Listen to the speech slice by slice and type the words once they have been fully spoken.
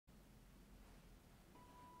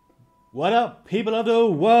What up, people of the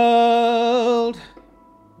world?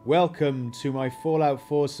 Welcome to my Fallout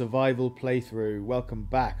 4 survival playthrough. Welcome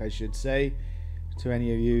back, I should say, to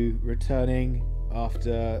any of you returning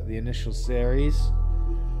after the initial series.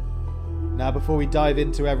 Now, before we dive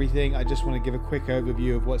into everything, I just want to give a quick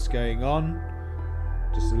overview of what's going on.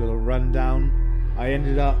 Just a little rundown. I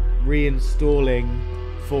ended up reinstalling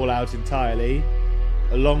Fallout entirely,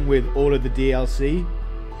 along with all of the DLC,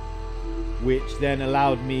 which then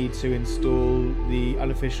allowed me to install the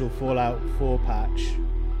unofficial Fallout 4 patch,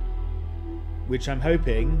 which I'm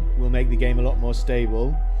hoping will make the game a lot more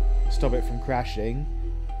stable, stop it from crashing,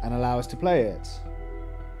 and allow us to play it.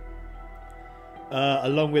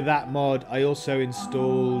 Along with that mod, I also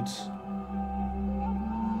installed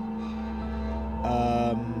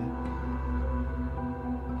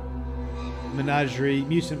Menagerie,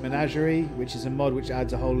 Mutant Menagerie, which is a mod which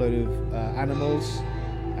adds a whole load of animals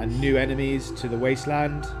and new enemies to the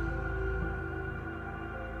wasteland.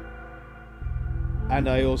 And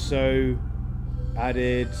I also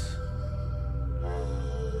added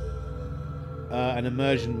an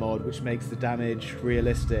immersion mod which makes the damage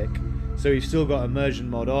realistic. So we've still got immersion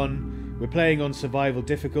mod on. We're playing on survival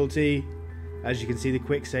difficulty. As you can see, the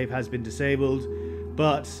quick save has been disabled,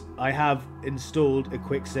 but I have installed a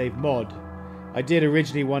quick save mod. I did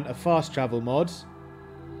originally want a fast travel mod.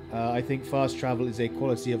 I think fast travel is a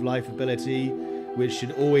quality of life ability which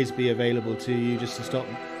should always be available to you just to stop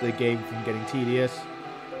the game from getting tedious.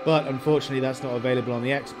 But unfortunately that's not available on the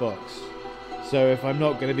Xbox. So if I'm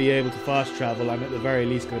not going to be able to fast travel, I'm at the very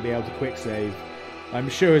least going to be able to quick save. I'm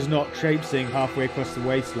sure as not traipsing halfway across the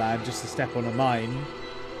wasteland just to step on a mine,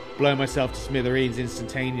 blow myself to smithereens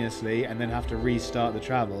instantaneously and then have to restart the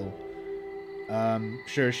travel.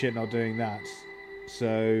 Sure as shit not doing that.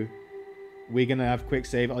 So we're going to have quick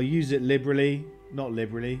save. I'll use it liberally. Not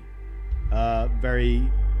liberally. Not very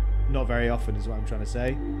often is what I'm trying to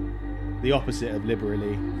say. The opposite of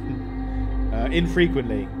liberally.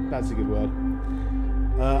 Infrequently. That's a good word.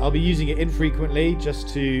 I'll be using it infrequently just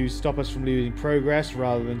to stop us from losing progress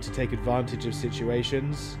rather than to take advantage of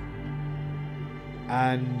situations.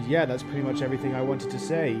 And yeah, that's pretty much everything I wanted to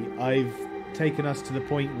say. I've taken us to the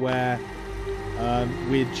point where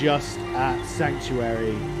we're just at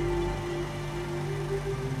Sanctuary.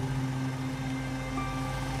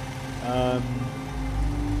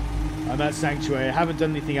 I'm at Sanctuary. I haven't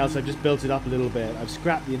done anything else. I've just built it up a little bit. I've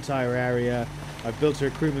scrapped the entire area. I've built a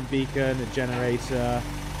recruitment beacon, a generator,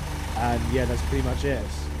 and yeah, that's pretty much it.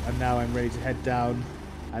 And now I'm ready to head down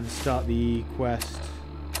and start the quest.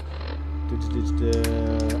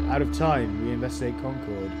 Out of time, we investigate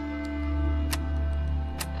Concord,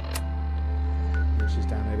 which is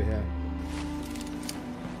down over here.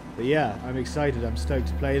 But yeah, I'm excited. I'm stoked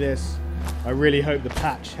to play this. I really hope the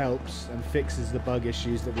patch helps and fixes the bug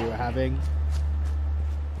issues that we were having.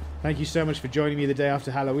 Thank you so much for joining me the day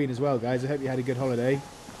after Halloween as well, guys. I hope you had a good holiday.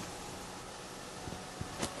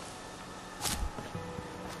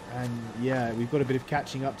 And yeah, we've got a bit of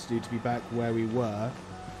catching up to do to be back where we were.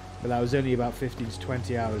 But that was only about 15 to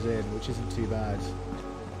 20 hours in, which isn't too bad.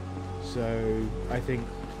 So I think,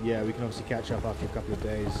 yeah, we can obviously catch up after a couple of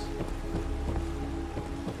days.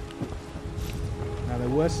 Now, there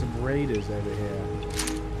were some raiders over here.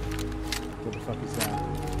 What the fuck is that?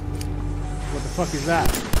 What the fuck is that?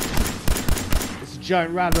 It's a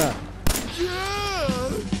giant rattler.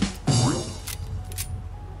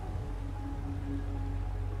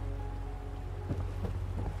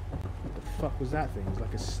 What the fuck was that thing? It was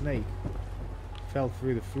like a snake. Fell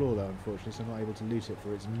through the floor though, unfortunately, so I'm not able to loot it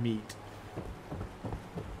for its meat.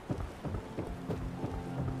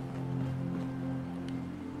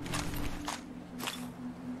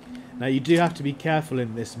 Now you do have to be careful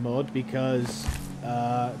in this mod because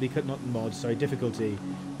difficulty.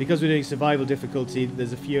 Because we're doing survival difficulty,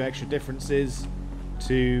 there's a few extra differences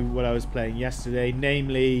to what I was playing yesterday.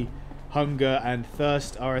 Namely, hunger and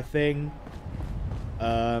thirst are a thing.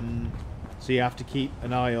 So you have to keep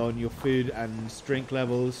an eye on your food and drink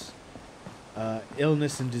levels.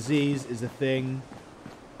 Illness and disease is a thing.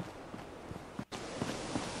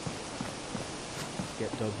 Get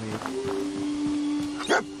dog meat.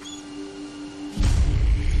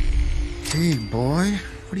 Hey, boy.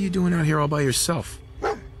 What are you doing out here all by yourself?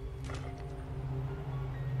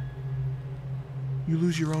 You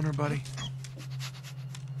lose your owner, buddy?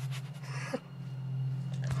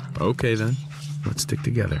 Okay, then. Let's stick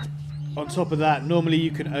together. On top of that, normally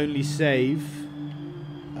you can only save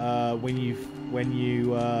when you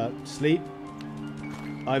sleep.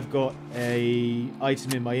 I've got a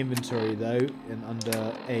item in my inventory, though, and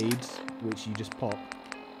under aids, which you just pop.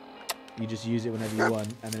 You just use it whenever you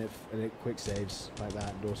want, and then it quick saves like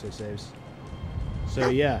that, and also saves. So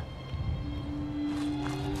yeah.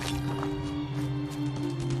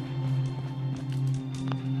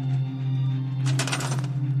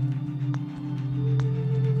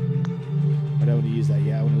 I don't want to use that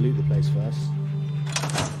yet. I want to loot the place first.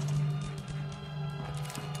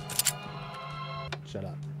 Shut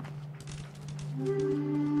up.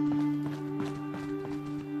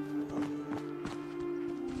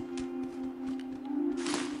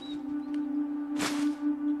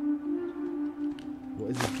 What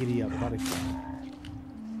is the giddy up butterfly?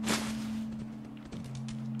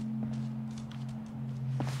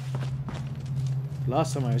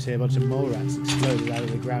 Last time I was here, a bunch of mole rats exploded out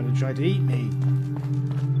of the ground and tried to eat me.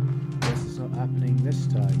 Guess it's not happening this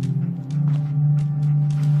time.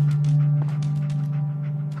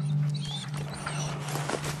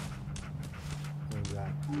 What was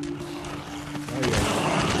that? Oh yeah.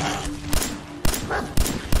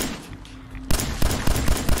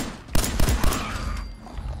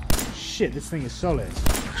 Shit, this thing is solid.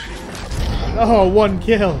 Oh, one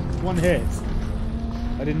kill. One hit.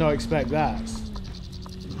 I did not expect that.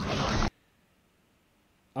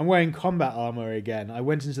 I'm wearing combat armor again. I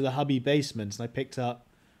went into the hubby basement and I picked up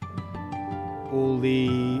all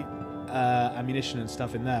the ammunition and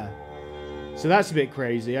stuff in there. So that's a bit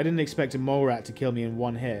crazy. I didn't expect a mole rat to kill me in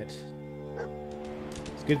one hit.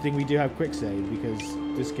 It's a good thing we do have quick save, because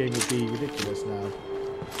this game would be ridiculous now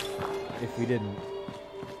if we didn't.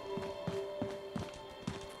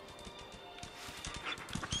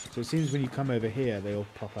 So it seems when you come over here, they all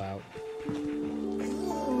pop out.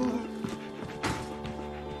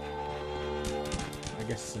 I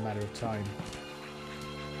guess it's a matter of time.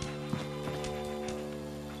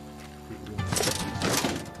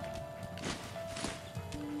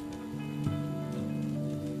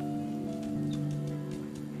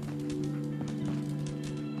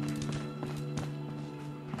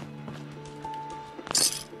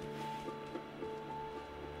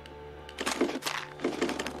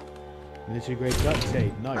 Military grade duct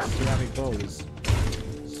tape. Nice. Ceramic bowls.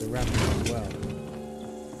 Ceramic as well.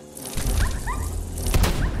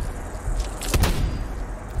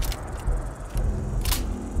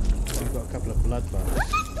 We've got a couple of blood bugs.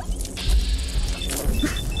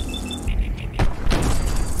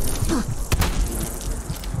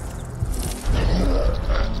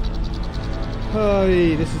 Oh,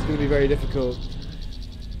 this is going to be very difficult.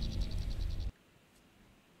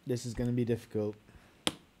 This is going to be difficult.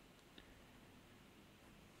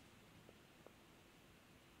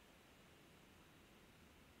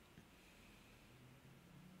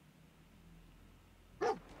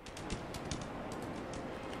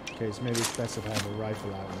 Okay, so maybe it's best if I have a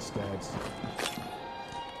rifle out instead.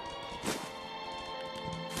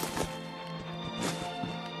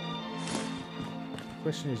 The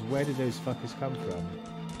question is, where did those fuckers come from?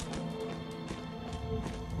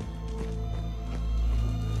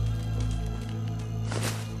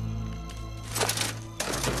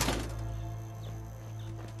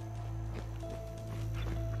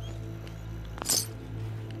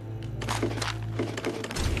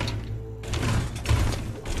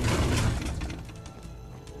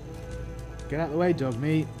 Get out of the way, dog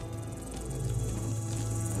meat.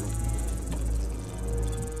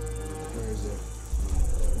 Where is it?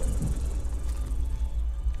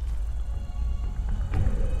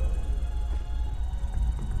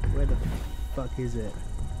 Where the fuck is it?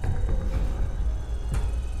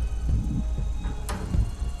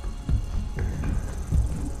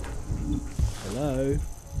 Hello?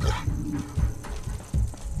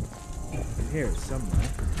 I can hear it somewhere.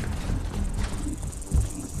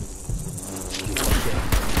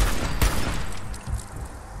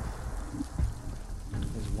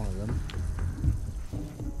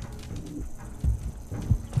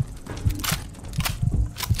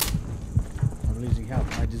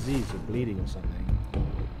 Or bleeding or something.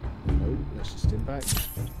 Oh, that's just impact.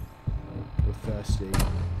 We're thirsty.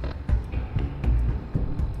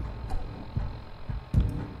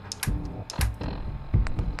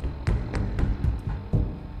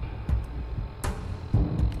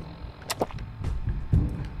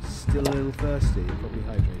 Still a little thirsty, probably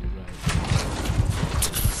hydrated, right?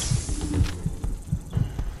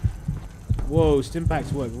 Whoa,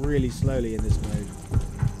 stimpacks work really slowly in this mode.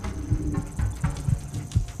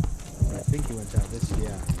 I think he went out this,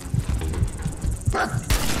 yeah.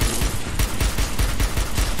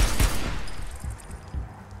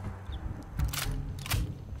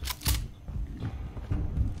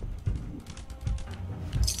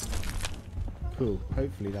 Cool,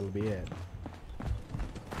 hopefully that'll be it.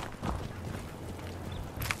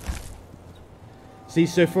 See,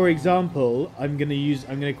 so for example, I'm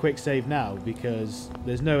gonna quick save now because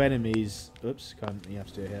there's no enemies. Oops, you have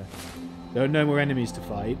to do it here. There are no more enemies to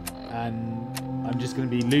fight, and I'm just gonna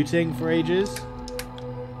be looting for ages.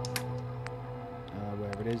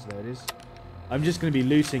 Wherever it is, there it is. I'm just gonna be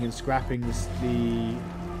looting and scrapping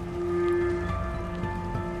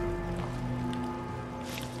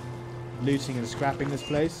looting and scrapping this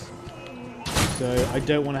place. So I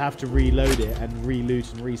don't want to have to reload it and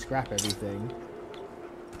re-loot and re-scrap everything.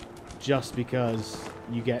 Just because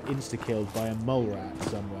you get insta-killed by a mole rat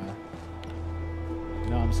somewhere. You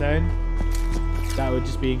know what I'm saying? That would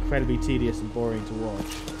just be incredibly tedious and boring to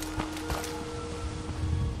watch.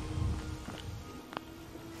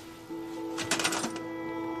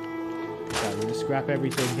 Okay, we're going to scrap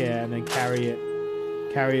everything here and then carry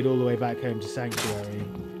it all the way back home to Sanctuary.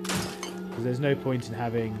 Because there's no point in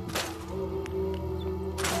having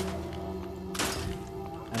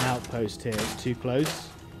an outpost here. It's too close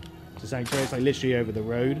to Sanctuary. It's like literally over the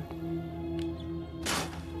road.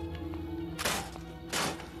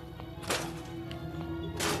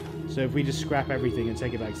 So if we just scrap everything and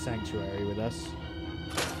take it back to Sanctuary with us.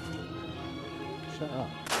 Shut up.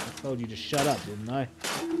 I told you to shut up, didn't I?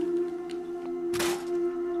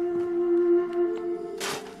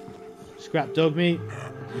 Scrap dog meat?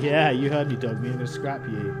 Yeah, you heard me, dog meat. I'm gonna scrap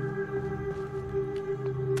you.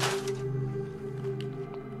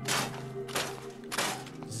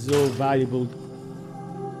 This is all valuable.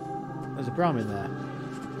 There's a Brahmin there.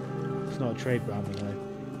 It's not a trade Brahmin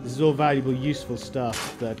though. This is all valuable, useful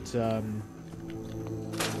stuff that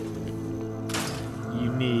you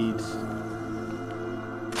need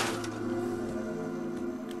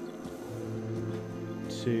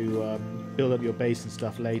to build up your base and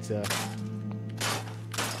stuff later.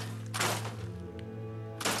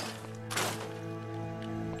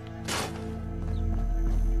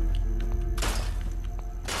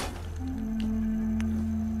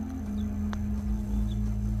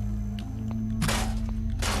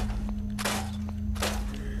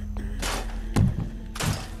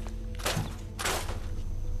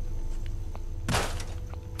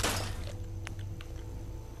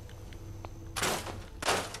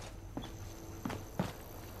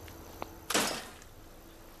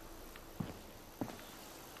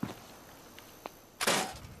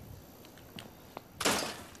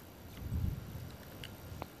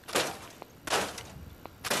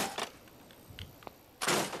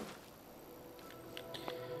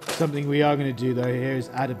 Something we are going to do though here is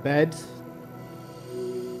add a bed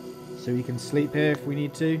so we can sleep here if we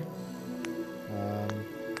need to.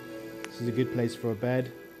 This is a good place for a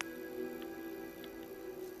bed.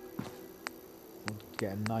 We'll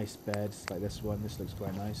get a nice bed like this one. This looks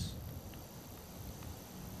quite nice.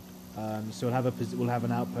 So we'll have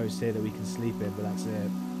an outpost here that we can sleep in, but that's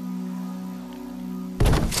it.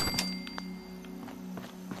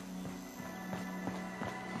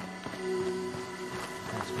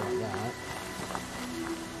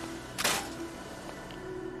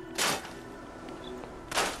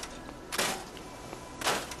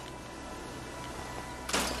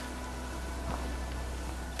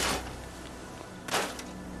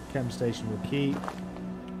 Chem station will keep.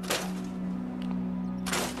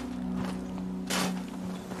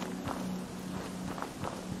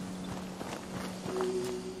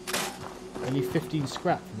 Only 15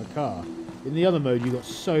 scrap from the car. In the other mode, you got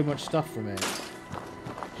so much stuff from it.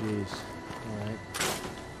 Jeez. Alright.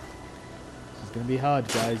 This is going to be hard,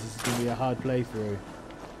 guys. This is going to be a hard playthrough.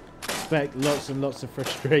 Expect lots and lots of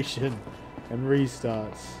frustration and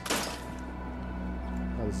restarts.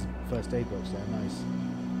 Oh, this is first aid box there. Nice.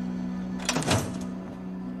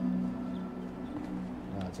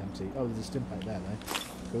 Oh, it's empty. Oh, there's a stim pack there, though.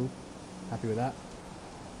 Cool. Happy with that.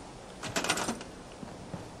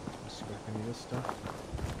 Let's scrap any of this stuff.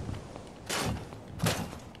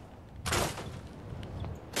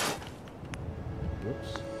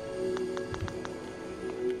 Whoops.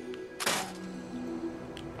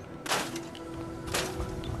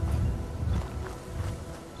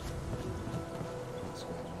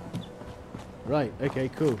 Right, okay,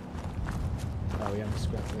 cool. Oh, we haven't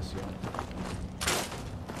scrapped this yet.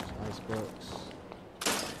 Icebox.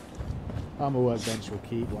 Armor workbench will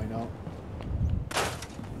keep, why not?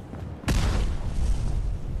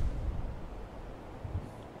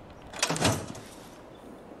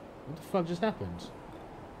 What the fuck just happened?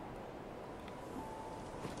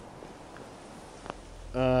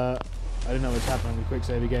 I don't know what's happening. I'm going to quick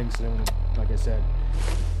save again because I don't want to, like I said,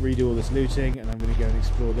 redo all this looting, and I'm going to go and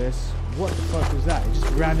explore this. What the fuck was that? It just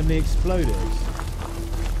randomly exploded.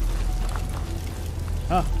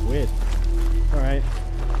 Huh, weird. Alright.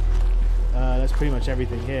 That's pretty much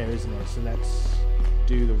everything here, isn't it? So let's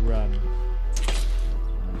do the run.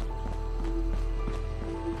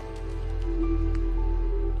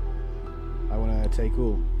 I want to take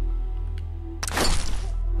all.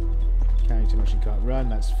 Carrying too much and can't run,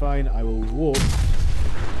 that's fine. I will walk.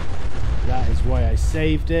 That is why I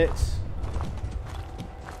saved it.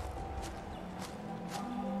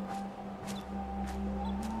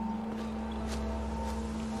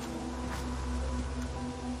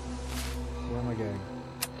 Where am I going?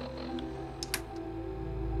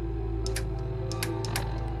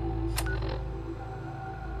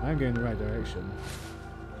 I'm going the right direction.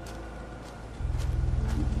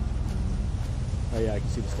 Oh yeah, I can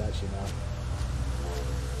see the statue now.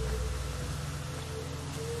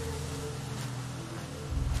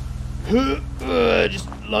 Just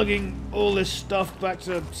lugging all this stuff back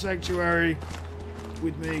to Sanctuary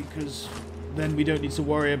with me, because then we don't need to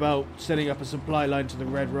worry about setting up a supply line to the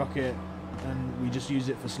Red Rocket, and we just use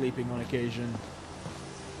it for sleeping on occasion.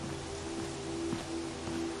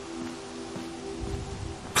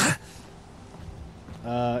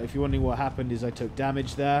 If you're wondering what happened, is I took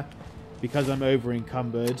damage there. Because I'm over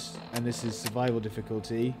encumbered, and this is survival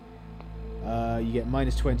difficulty, you get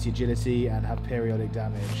minus 20 agility and have periodic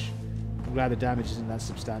damage. I'm glad the damage isn't that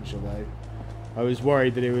substantial though. I was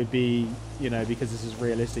worried that it would be, you know, because this is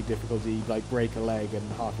realistic difficulty, you'd like break a leg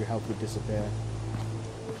and half your health would disappear.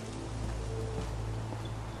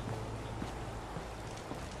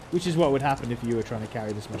 Which is what would happen if you were trying to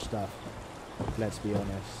carry this much stuff. Let's be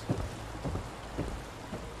honest.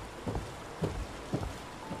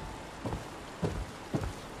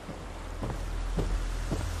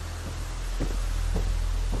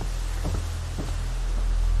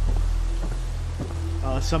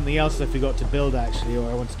 Something else I forgot to build actually, or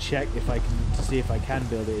I want to check if I can, to see if I can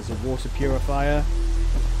build it, is a water purifier,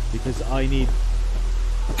 because I need.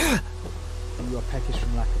 You are peckish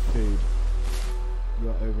from lack of food. You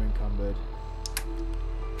are over encumbered.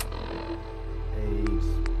 Aid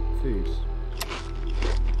food.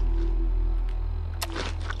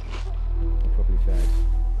 You're probably fed.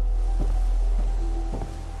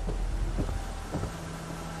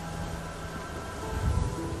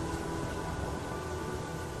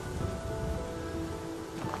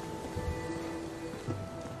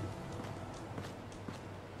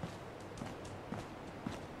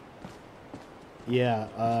 Yeah,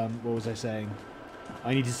 what was I saying?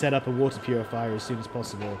 I need to set up a water purifier as soon as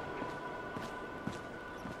possible.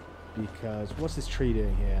 Because, what's this tree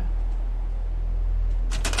doing here?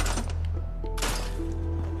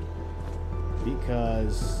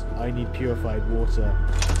 Because I need purified water,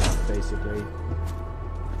 basically.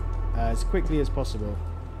 As quickly as possible.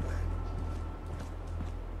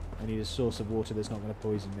 I need a source of water that's not going to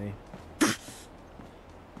poison me.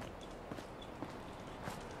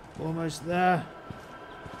 Almost there.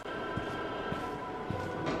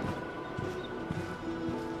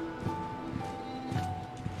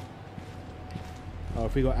 Oh,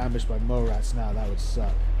 if we got ambushed by mole rats now, that would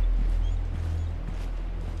suck.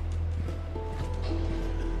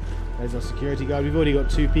 There's our security guard. We've already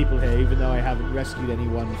got 2 people here, even though I haven't rescued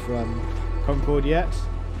anyone from Concord yet.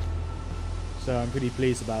 So I'm pretty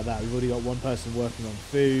pleased about that. We've already got 1 person working on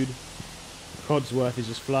food. Codsworth is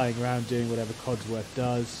just flying around doing whatever Codsworth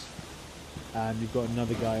does. And we've got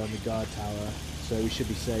another guy on the guard tower, so we should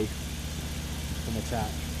be safe from attack.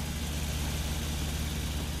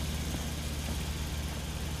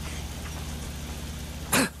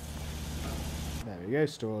 There we go,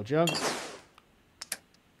 store all junk.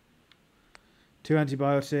 2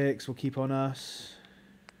 antibiotics will keep on us.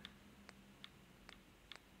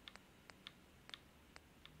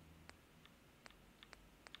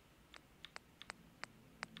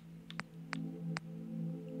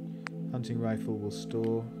 Hunting rifle will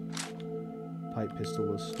store. Pipe pistol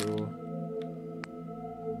will store.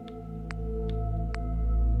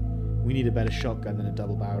 We need a better shotgun than a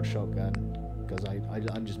double-barreled shotgun, because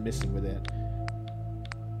I'm just missing with it.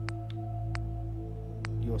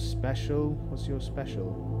 Your special? What's your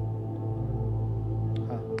special?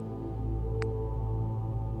 Huh.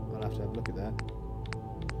 I'll have to have a look at that.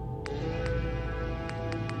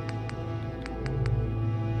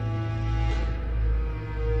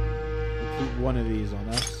 Keep one of these on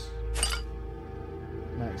us.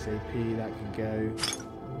 Max AP, that can go.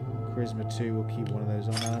 Charisma 2, we'll keep one of those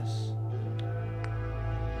on us.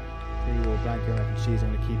 Pre-war blanket, mac and cheese, I'm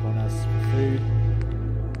going to keep on us for food.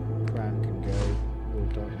 Cram can go. Raw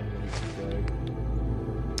dog can go.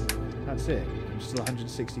 That's it. I'm still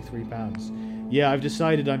 £163. Yeah, I've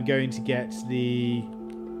decided I'm going to get the...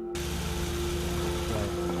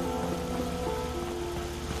 Right.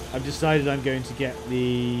 I've decided I'm going to get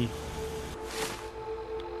the...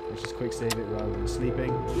 Let's just quick save it rather than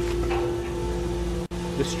sleeping.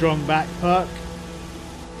 The strong back perk.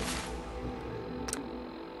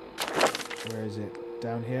 Where is it?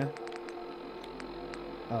 Down here?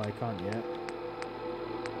 Oh, I can't yet.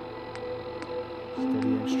 Steady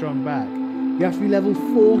and strong back. You have to be level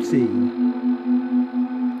 40.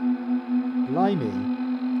 Blimey.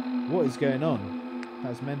 What is going on?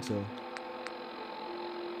 That's mental.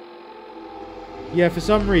 Yeah, for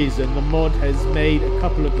some reason, the mod has made a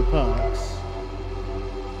couple of the perks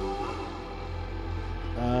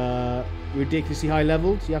ridiculously high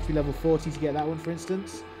leveled. You have to be level 40 to get that one, for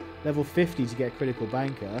instance. Level 50 to get Critical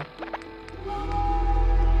Banker.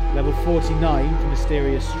 Level 49 for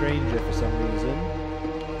Mysterious Stranger for some reason.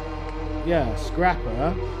 Yeah,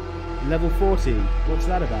 Scrapper. Level 40. What's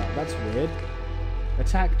that about? That's weird.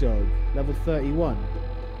 Attack Dog. Level 31.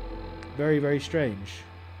 Very, very strange.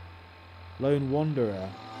 Lone Wanderer.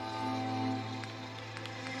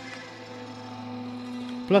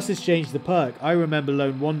 Plus it's changed the perk. I remember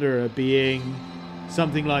Lone Wanderer being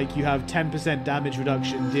something like you have 10% damage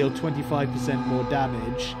reduction, deal 25% more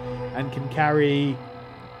damage, and can carry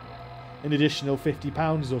an additional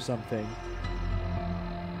 £50 or something.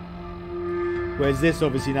 Whereas this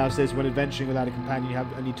obviously now says when adventuring without a companion you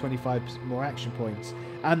have only 25 more action points.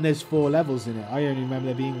 And there's 4 levels in it. I only remember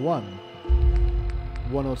there being 1.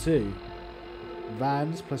 1 or 2.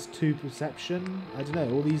 Vans plus 2 perception. I don't know.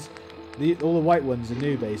 All the white ones are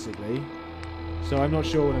new basically. So I'm not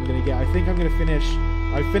sure what I'm going to get. I think I'm going to finish...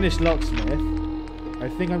 I finished Locksmith. I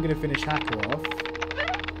think I'm going to finish Hacker off.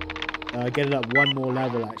 Get it up 1 more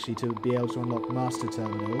level actually to be able to unlock Master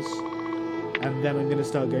Terminals. And then I'm going to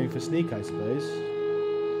start going for Sneak, I suppose.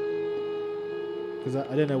 Because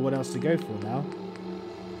I don't know what else to go for now.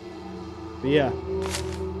 But yeah.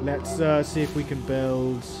 Let's see if we can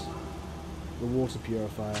build the water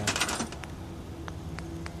purifier.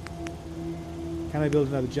 Can I build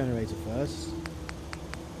another generator first?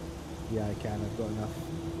 Yeah, I can. I've got enough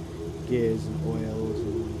gears and oils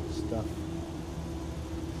and stuff.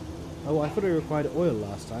 Oh, I thought it required oil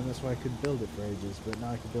last time. That's why I couldn't build it for ages. But now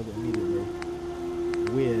I can build it immediately.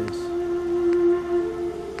 Weird.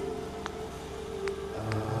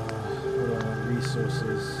 What are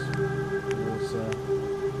resources? Water.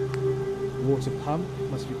 Water pump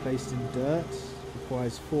must be placed in dirt.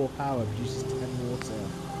 Requires 4 power. Produces 10 water.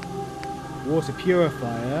 Water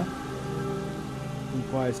purifier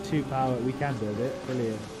requires 2 power. We can build it.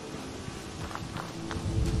 Brilliant.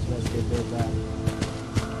 So let's go build that.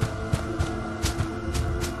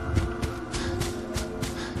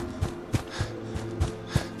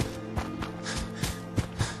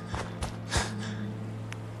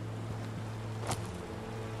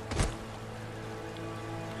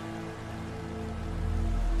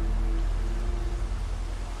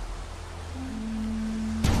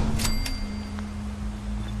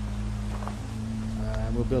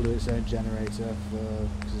 Build its own generator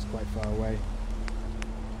because it's quite far away.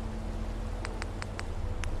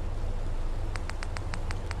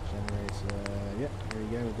 Generator, yep, here we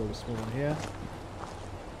go. We'll build a small one here.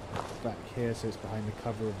 Back here, so it's behind the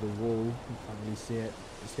cover of the wall. You can't really see it.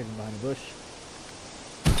 It's hidden behind a bush.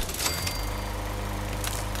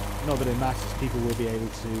 Not that it matters. People will be able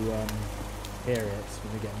to hear it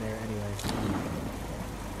when they get near it anyway.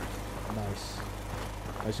 Nice.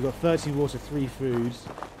 Right, so we've got 13 water, 3 food.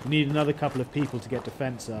 We need another couple of people to get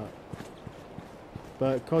defense up.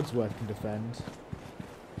 But Codsworth can defend.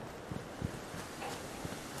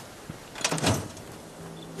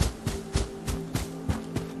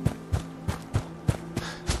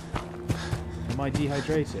 Am I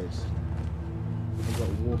dehydrated? I've got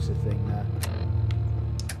a water thing there.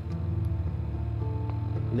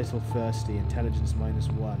 Little thirsty, intelligence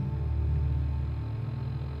 -1.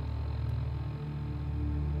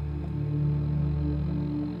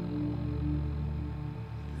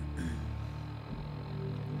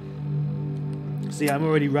 See, I'm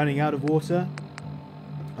already running out of water.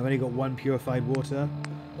 I've only got 1 purified water.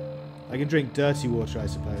 I can drink dirty water, I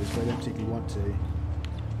suppose, but I don't particularly want to.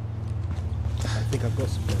 I think I've got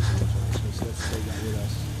some dirty water, actually, so let's take that with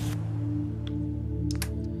us.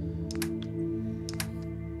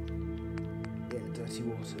 Yeah, dirty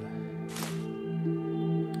water.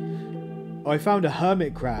 Oh, I found a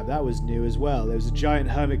hermit crab. That was new as well. There was a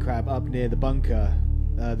giant hermit crab up near the bunker,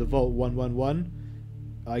 the Vault 111.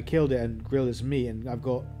 I killed it and grilled its meat, and I've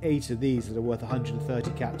got 8 of these that are worth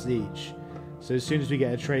 130 caps each. So as soon as we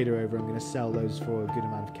get a trader over, I'm going to sell those for a good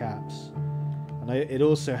amount of caps. And it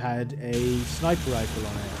also had a sniper rifle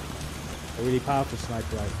on it. A really powerful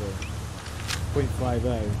sniper rifle.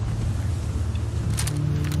 .50.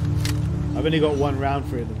 I've only got 1 round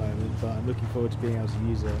for it at the moment, but I'm looking forward to being able to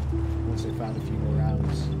use it once I've found a few more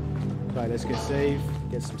rounds. Right, let's get saved,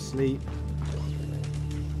 get some sleep.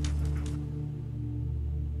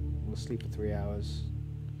 We'll sleep for 3 hours.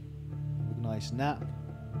 Have a nice nap.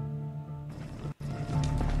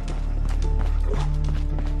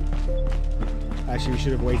 Actually, we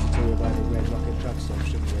should have waited till we were by the red rocket truck stop,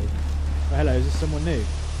 shouldn't we? Oh, hello, is this someone new?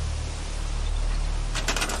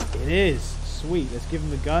 It is! Sweet, let's give him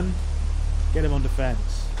the gun. Get him on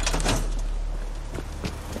defense.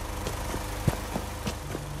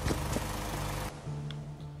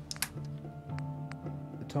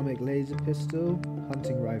 Atomic laser pistol,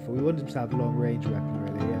 hunting rifle. We want him to have long range weapon,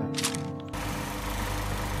 really, yeah.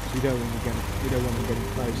 So we don't want him getting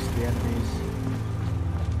close to the enemies.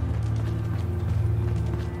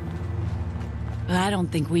 I don't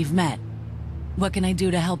think we've met. What can I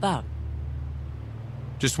do to help out?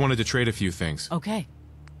 Just wanted to trade a few things. Okay.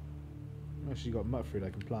 Actually got mutt fruit, I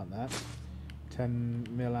can plant that. 10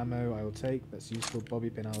 mil ammo I will take, that's useful. Bobby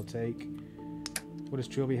pin I will take. What does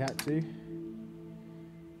Trilby hat do?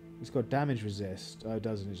 It's got damage resist. Oh, it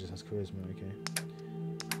doesn't, it just has charisma, okay.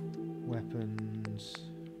 Weapons,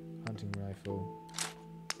 hunting rifle.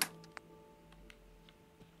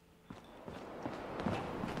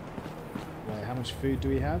 Right, how much food do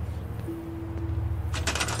we have?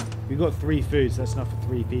 We've got 3 foods, that's enough for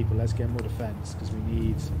 3 people. Let's get more defense, because we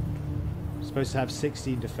need... We're supposed to have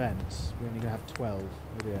 16 defense. We're only going to have 12.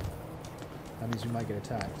 Oh dear. That means we might get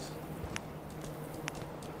attacked.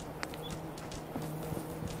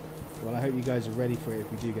 Well, I hope you guys are ready for it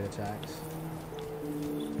if we do get attacked.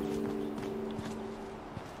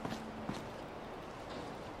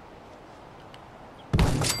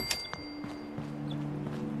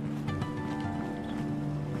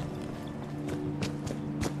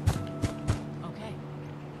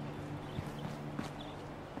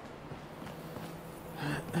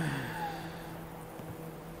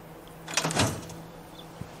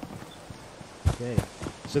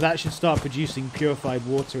 So that should start producing purified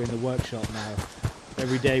water in the workshop now.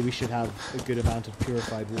 Every day we should have a good amount of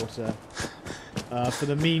purified water. For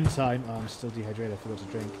the meantime... Oh, I'm still dehydrated, I forgot to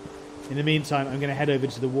drink. In the meantime, I'm going to head over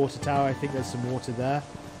to the water tower. I think there's some water there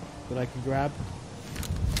that I can grab.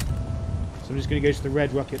 So I'm just going to go to the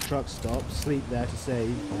red rocket truck stop, sleep there to save,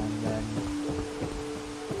 and then...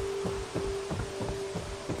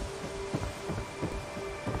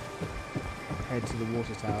 head to the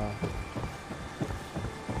water tower.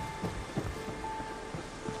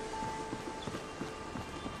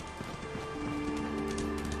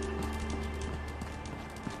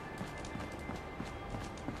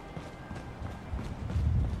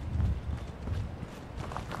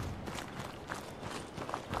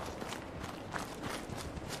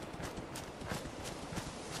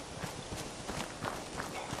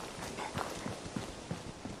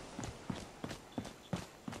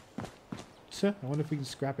 I wonder if we can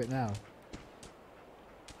scrap it now.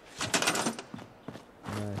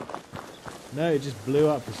 No. No, it just blew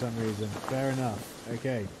up for some reason. Fair enough.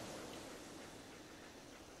 Okay.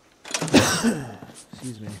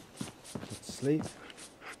 Excuse me. Let's sleep.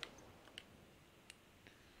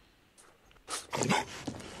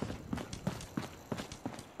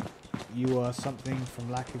 You are something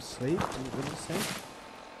from lack of sleep? What did it say?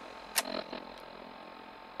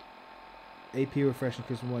 AP refreshing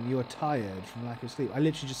Christmas 1. You are tired from lack of sleep. I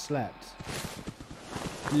literally just slept.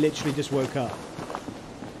 Literally just woke up.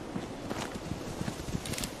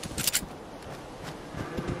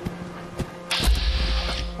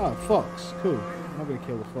 Oh, fox. Cool. I'm not going to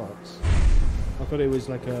kill the fox. I thought it was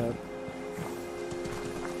like a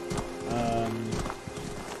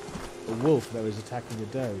wolf that was attacking the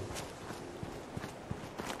doe.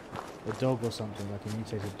 A dog or something, like a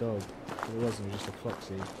mutated dog. But it wasn't, it was just a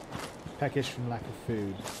foxy. Peckish from lack of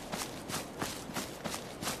food.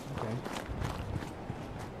 Okay.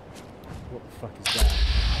 What the fuck is that?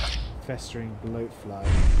 Festering bloatfly.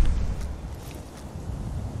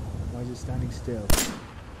 Why is it standing still?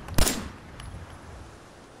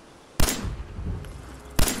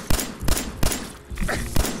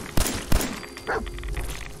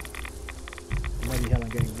 Bloody hell, I'm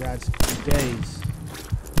getting rads for days.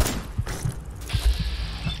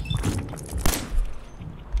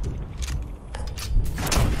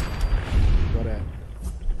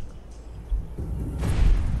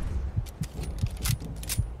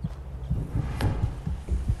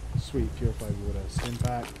 Sweet, purified water. Stim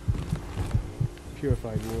pack.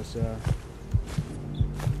 Purified water.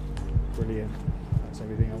 Brilliant. That's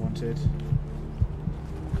everything I wanted.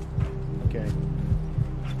 Okay.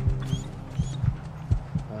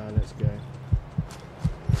 Let's go.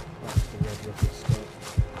 That's the red rocket stop.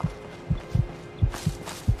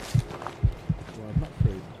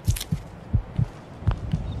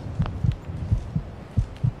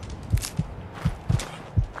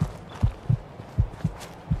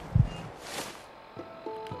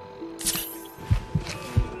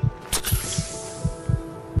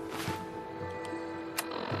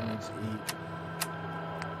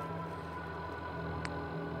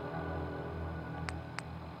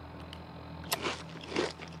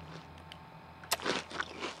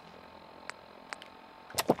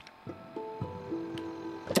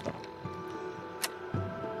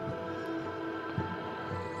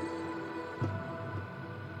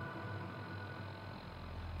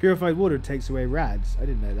 Purified water takes away rads. I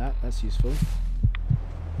didn't know that. That's useful.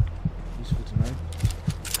 Useful to know.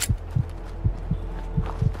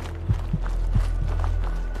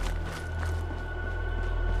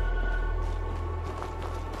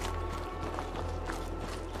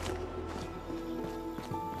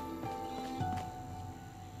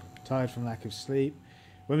 Tired from lack of sleep.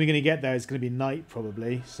 When we're going to get there, it's going to be night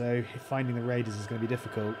probably, so finding the raiders is going to be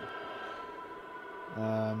difficult.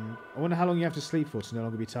 I wonder how long you have to sleep for to no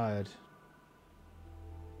longer be tired.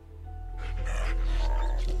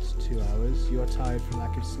 It's 2 hours. You are tired from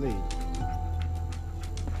lack of sleep.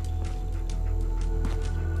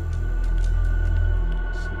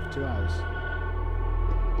 Sleep for 2 hours.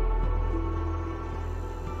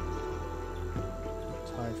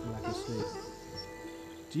 Tired from lack of sleep.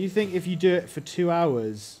 Do you think if you do it for 2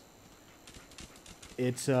 hours,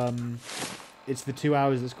 it's the 2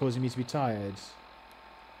 hours that's causing me to be tired?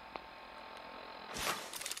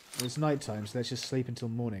 Well, it's night time, so let's just sleep until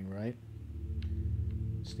morning, right?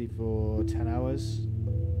 Sleep for 10 hours.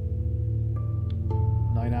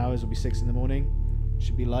 9 hours will be 6 in the morning.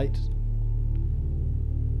 Should be light.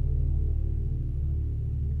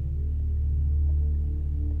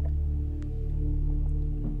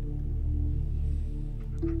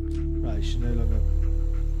 Right, should no longer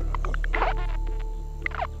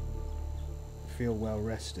feel well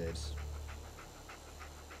rested.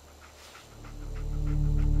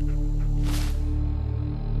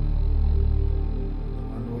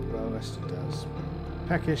 Does.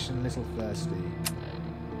 Peckish and little thirsty.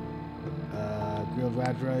 Grilled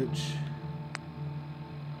radroach.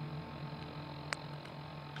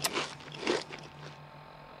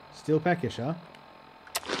 Still peckish, huh?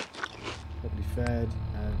 Properly fed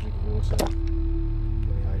and drink of water.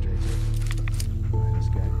 Fully hydrated. Right, let's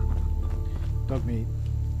go. Dog meat.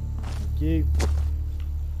 Thank you.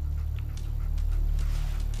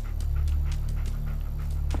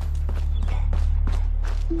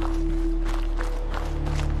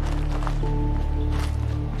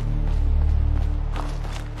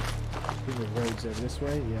 The road's over this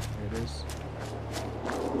way. Yeah, there it is.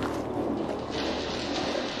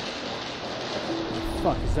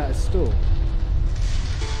 What the fuck, is that a storm?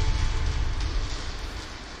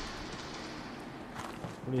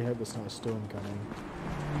 Really hope there's not a storm coming.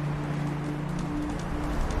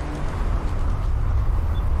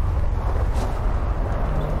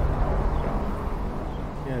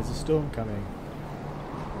 Yeah, there's a storm coming.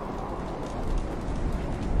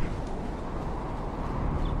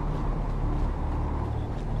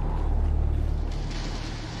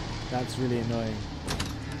 That's really annoying.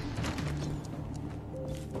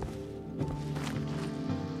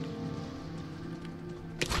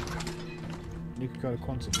 Nuka-Cola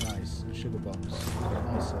Quantum, nice. And sugar bombs,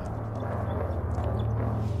 nicer.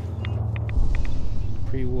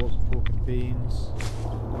 Pre-warp pork and beans.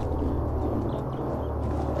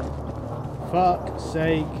 Fuck's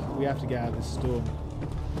sake, we have to get out of this storm.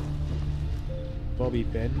 Bobby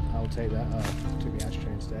pin, I'll take that. Oh, took the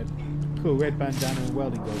ashtray instead. Cool, red bandana and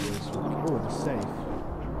welding goggles. Oh, the safe.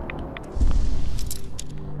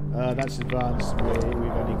 That's advanced. We've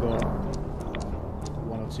only got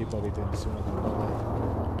 1 or 2 bobby pins, so we're not going to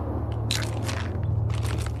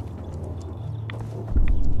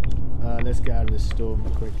bother. Let's get out of this storm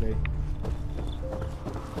quickly.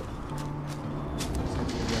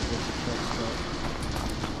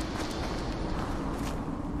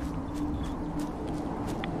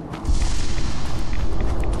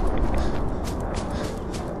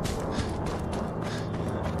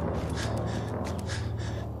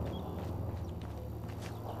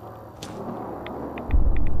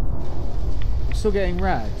 Still getting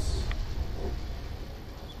rads.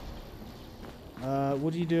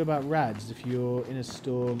 What do you do about rads if you're in a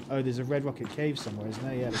storm? Oh, there's a Red Rocket cave somewhere, isn't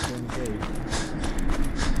there? Yeah, let's go in the cave.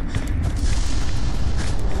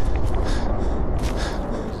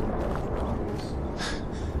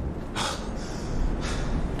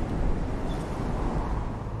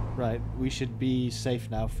 Right, we should be safe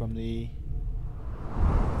now from the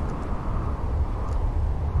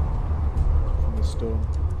storm.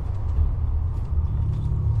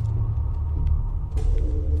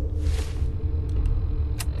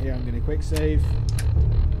 Here I'm going to quick save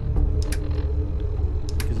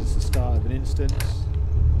because it's the start of an instance.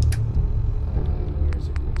 Where is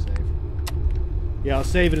it? Quick save. Yeah, I'll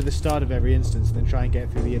save it at the start of every instance and then try and get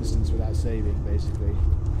through the instance without saving, basically.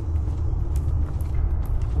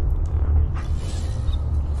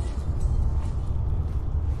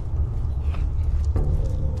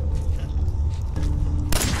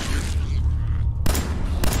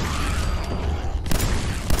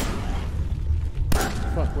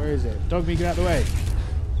 Where is it? Dog me, get out of the way.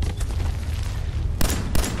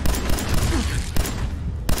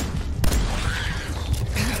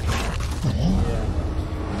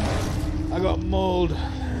 mauled.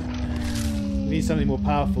 We need something more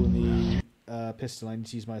powerful than the pistol. I need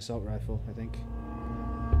to use my assault rifle, I think.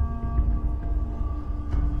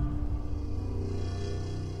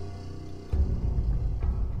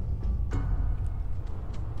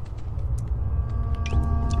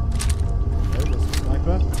 Oh, there's a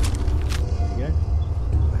sniper. There you go.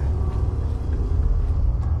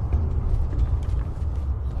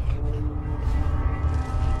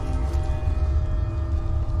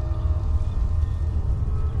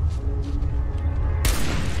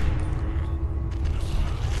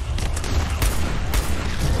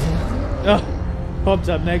 Oh, popped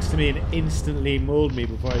up next to me and instantly mauled me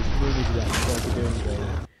before I mauled me to death before I could do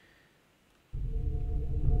anything.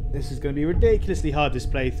 This is going to be ridiculously hard this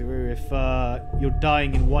playthrough if you're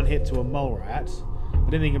dying in one hit to a mole rat. I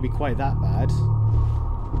didn't think it'd be quite that bad.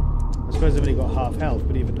 I suppose I've only got half health,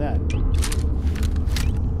 but even then.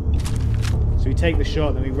 So we take the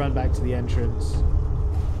shot, then we run back to the entrance.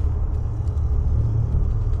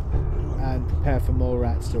 And prepare for mole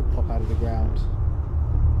rats to pop out of the ground.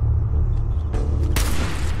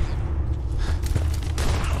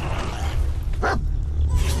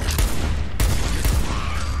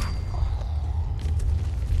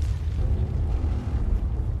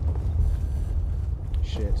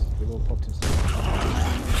 Shit, they've all popped inside.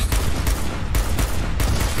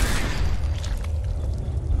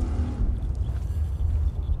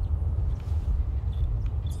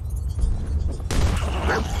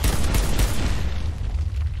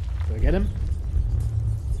 Did I get him?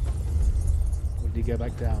 Or did he go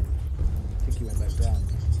back down? I think he went back down.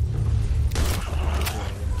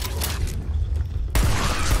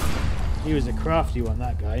 He was a crafty one,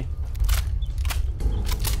 that guy.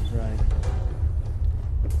 Right.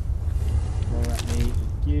 More at me.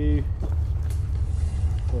 You.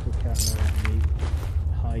 Bottle cap, more at me.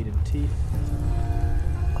 Hide and teeth.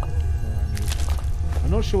 More at me.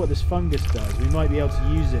 I'm not sure what this fungus does. We might be able to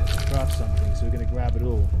use it to craft something, so we're going to grab it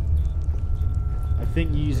all. I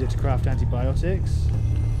think you use it to craft antibiotics,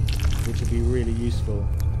 which would be really useful.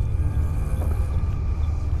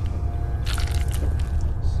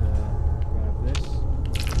 So, grab this.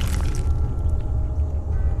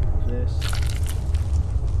 This.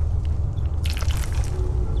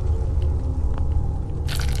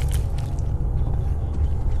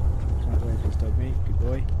 Can't wait for this dog meat. Good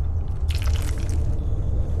boy.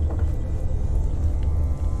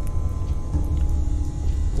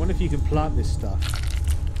 I wonder if you can plant this stuff.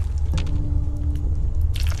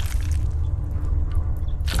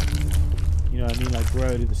 You know what I mean? Like grow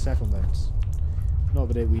it in the settlements. Not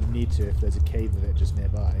that we'd need to if there's a cave with it just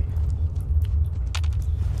nearby.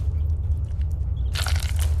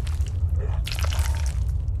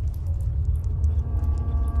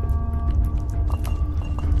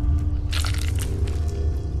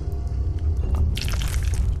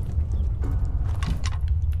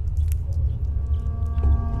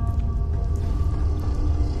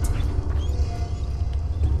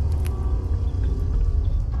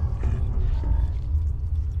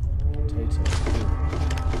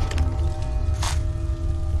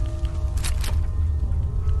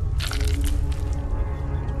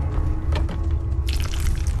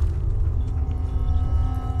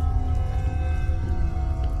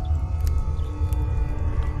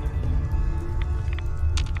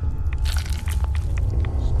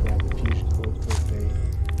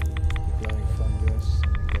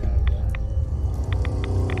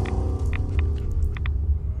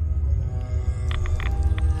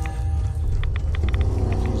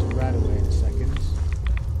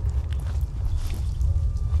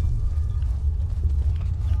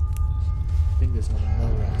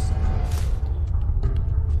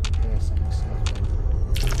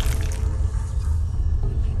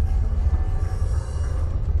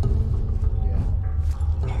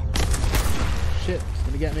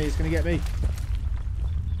 He's gonna get me.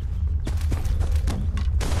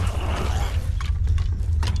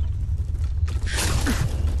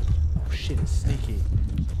 Oh shit, it's sneaky.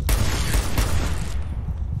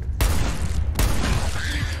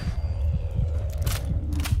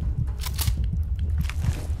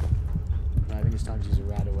 I think it's time to use a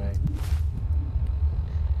rat away.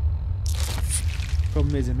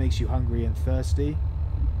 Problem is, it makes you hungry and thirsty.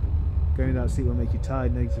 Going without sleep will make you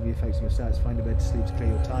tired, negatively affecting your stats. Find a bed to sleep to clear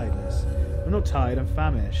your tiredness. I'm not tired, I'm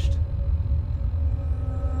famished.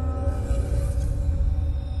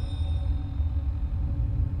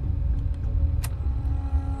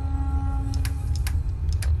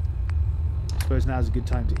 I suppose now's a good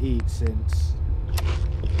time to eat since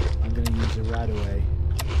I'm going to use a rat away.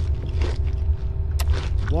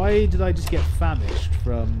 Why did I just get famished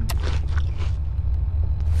from...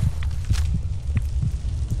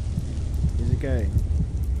 going?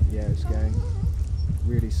 Yeah, it's going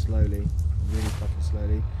really slowly. Really fucking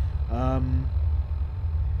slowly. How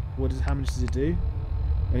much does it do?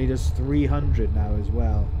 And he does 300 now as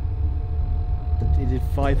well. It did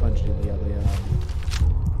 500 in the other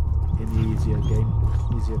in the easier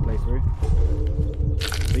playthrough.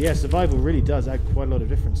 But yeah, survival really does add quite a lot of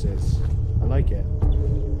differences. I like it,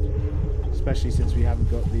 especially since we haven't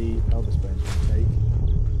got the Elvis bones to take.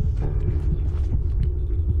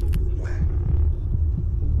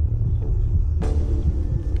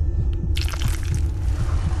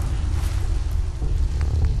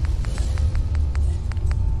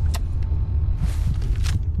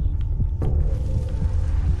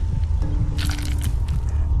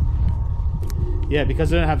 Yeah,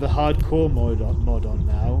 because I don't have the hardcore mod on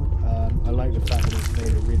now, I like the fact that it's made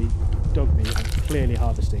it really dog meat. I'm clearly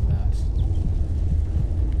harvesting that.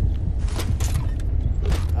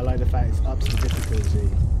 I like the fact it's ups the difficulty.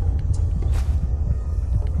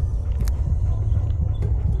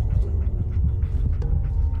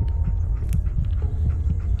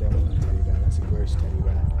 Don't want that teddy bear, that's a gross teddy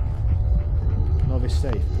bear. Novice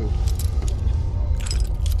safe, cool.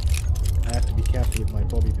 I have to be careful with my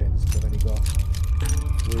bobby pins because I've only got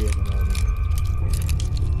 3 at the moment.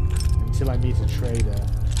 Until I meet a trader.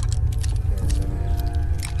 Okay, it's over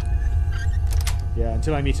here. Yeah,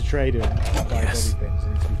 until I meet a trader and buy bobby pins, I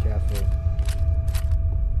need to be careful.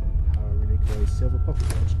 How I really grow silver pocket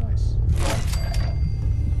watch, nice.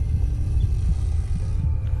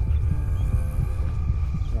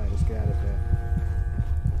 Right, let's get out of here.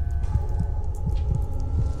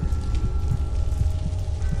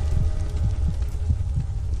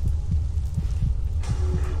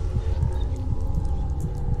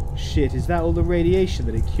 Shit, is that all the radiation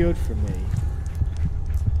that it cured from me?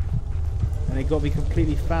 And it got me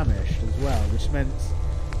completely famished as well, which meant...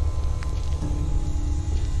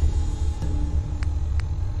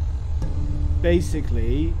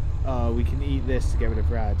 Basically, we can eat this to get rid of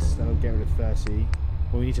rads. That'll get rid of 30.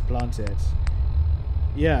 But we need to plant it.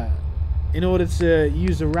 Yeah. In order to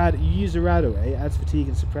use a rad... You use a rad away, it adds fatigue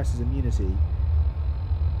and suppresses immunity.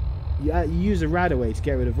 You use a rad away to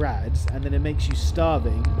get rid of rads, and then it makes you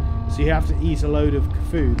starving, so you have to eat a load of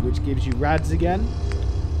food, which gives you rads again.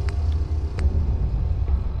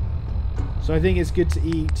 So I think it's good to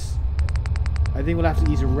eat... I think we'll have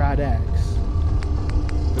to eat a rad X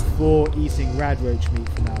before eating rad roach meat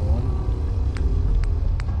from now on.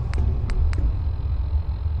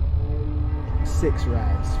 6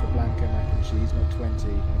 rads for Blanco mac and cheese, not 20.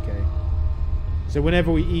 Okay. So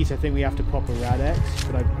whenever we eat, I think we have to pop a Rad-X,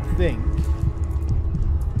 but I think...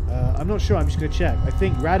 I'm not sure, I'm just going to check. I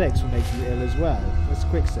think Rad-X will make you ill as well. Let's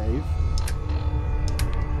quick save.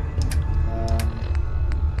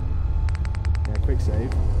 Yeah, quick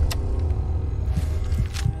save.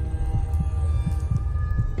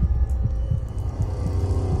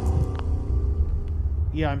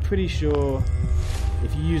 Yeah, I'm pretty sure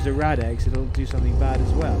if you use a Rad-X, it'll do something bad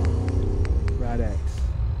as well. Rad-X.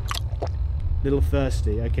 Little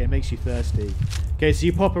thirsty. Okay, it makes you thirsty. Okay, so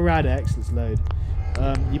you pop a Rad-X. Let's load.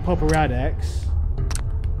 You pop a Rad-X,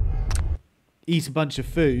 eat a bunch of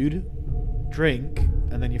food, drink,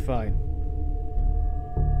 and then you're fine.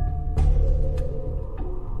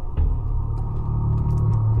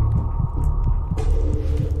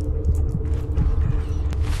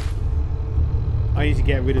 I need to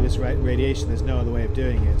get rid of this radiation. There's no other way of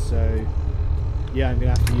doing it, so yeah, I'm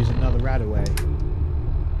going to have to use another rad away.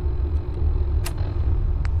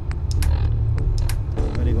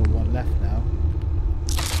 I've only got 1 left now.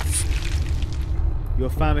 You're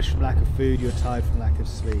famished from lack of food, you're tired from lack of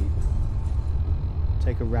sleep.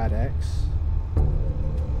 Take a Rad-X.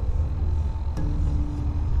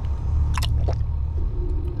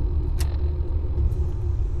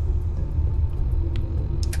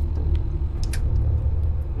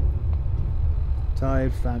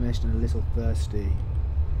 Tired, famished, and a little thirsty.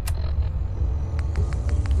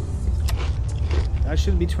 That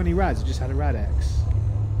shouldn't be 20 rads, I just had a Rad-X.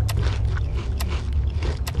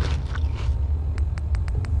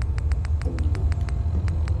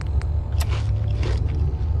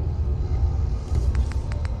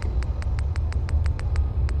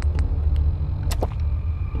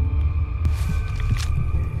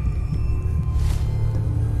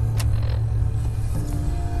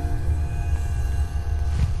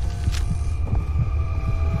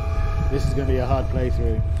 This is going to be a hard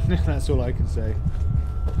playthrough. That's all I can say.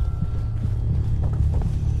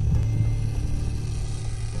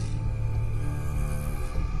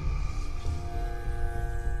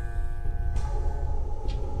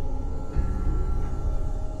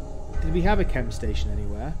 Did we have a chem station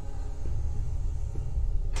anywhere?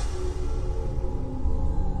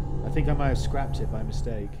 think I might have scrapped it by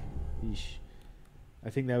mistake. Yeesh. I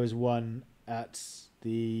think there was one at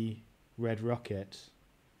the Red Rocket.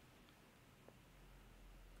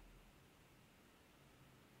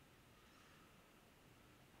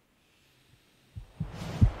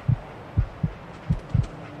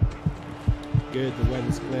 Good, the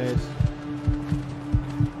weather's cleared.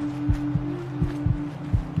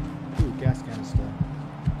 Ooh, gas canister.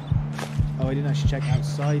 Oh, I didn't actually check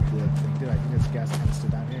outside the thing, did I? I think there's a gas canister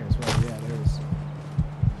down here as well. Yeah, there is.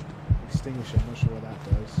 Extinguisher, I'm not sure what that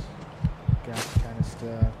does. Gas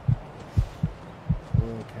canister.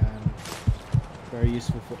 Oil can. Very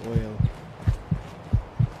useful for oil.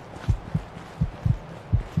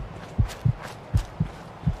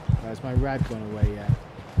 Has my rad gone away yet?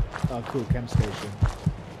 Oh cool, chem station.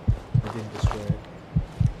 I didn't destroy it.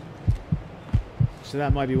 So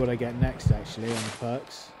that might be what I get next actually on the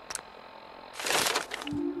perks.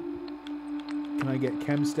 Can I get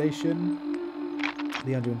chem station?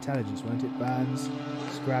 The under intelligence, won't it? Bands,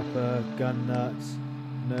 scrapper, gun nuts,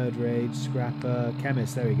 nerd rage, scrapper,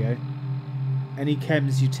 chemist, there we go. Any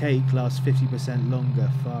chems you take last 50% longer,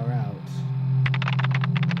 far out.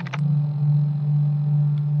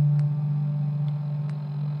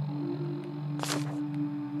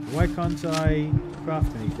 Why can't I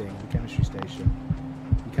craft anything in the chemistry station?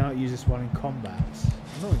 You cannot use this while in combat.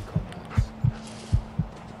 I'm not in combat.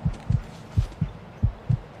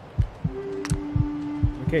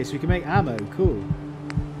 Okay, so we can make ammo. Cool.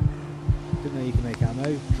 Didn't know you can make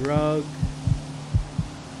ammo. Drug.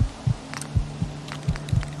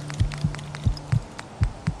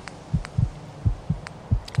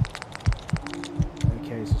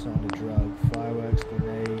 Okay, so it's not under drug. Fireworks,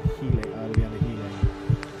 grenade, healing. Oh, it'll be under healing.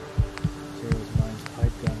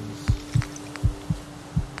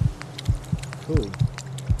 Cool.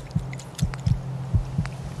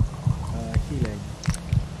 Healing.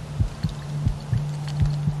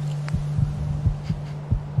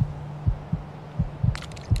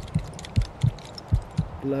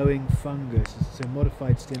 Glowing fungus. So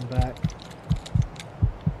modified stimback.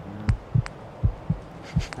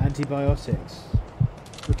 Antibiotics.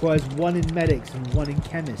 Requires 1 in medics and 1 in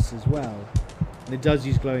chemists as well. And it does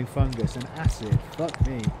use glowing fungus and acid. Fuck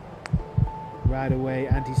me. Rad away,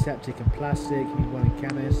 antiseptic and plastic, need 1 in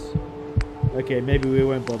chemist. Okay, maybe we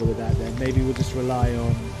won't bother with that then. Maybe we'll just rely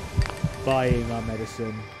on buying our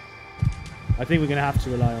medicine. I think we're going to have to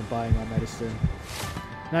rely on buying our medicine.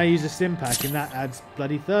 Now I use a stim pack and that adds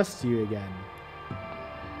bloody thirst to you again.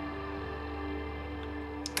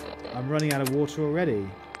 I'm running out of water already.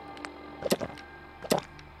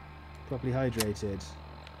 Properly hydrated.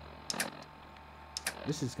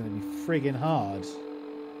 This is going to be friggin' hard.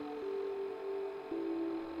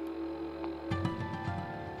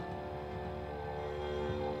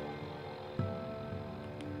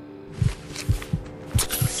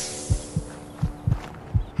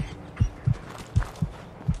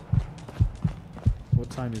 What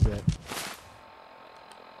time is it?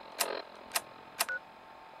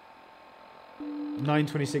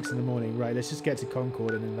 9:26 in the morning. Right, let's just get to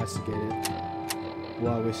Concord and investigate it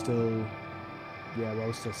while we're still, while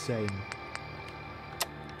we're still sane.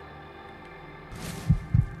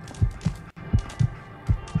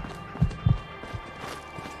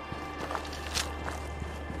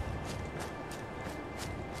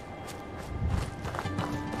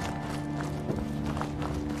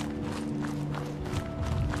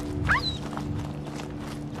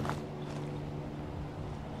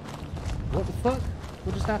 What the fuck?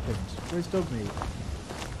 What just happened? Where's dog meat?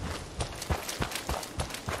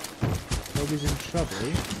 Dog is in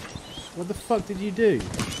trouble. What the fuck did you do?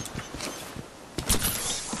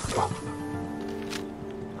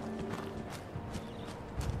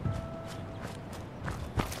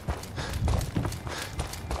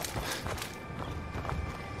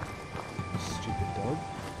 Stupid dog.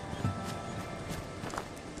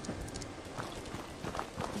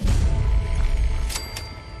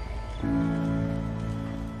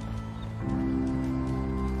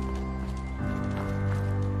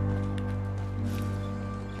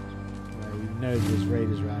 Know there's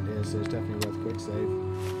raiders around here, so it's definitely worth a quick save.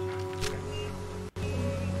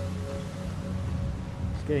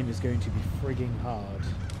 This game is going to be frigging hard.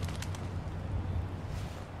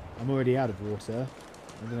 I'm already out of water.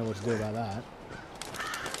 I don't know what to do about that.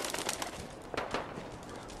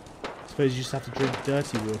 I suppose you just have to drink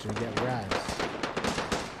dirty water and get rads.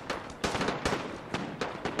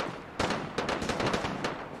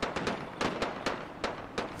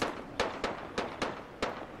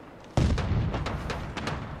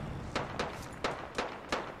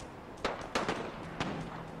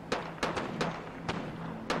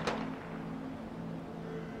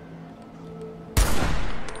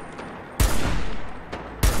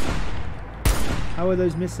 How are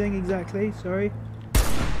those missing exactly? Sorry.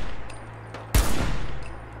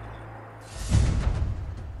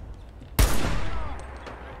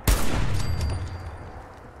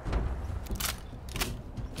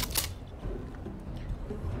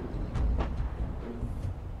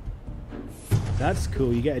 That's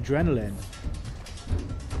cool, you get adrenaline.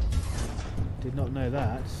 Did not know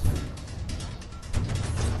that.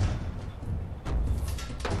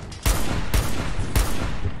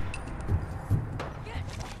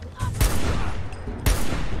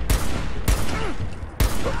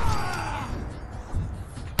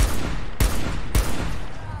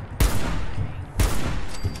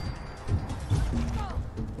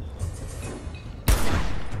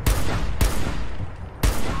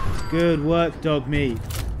 Good work, dog meat.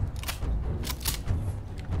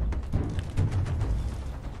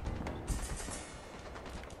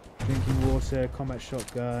 Drinking water, combat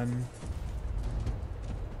shotgun.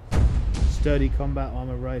 Sturdy combat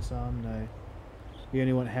armor, right arm, no. We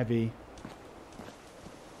only want heavy.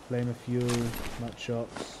 Flamer fuel, nut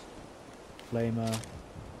shots. Flamer.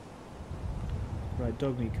 Right,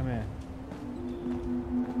 dog meat, come here.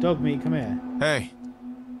 Dog meat, come here. Hey.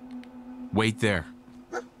 Wait there.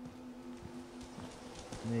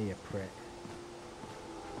 There, you prick.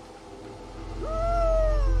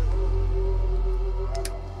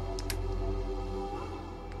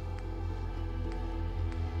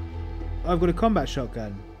 I've got a combat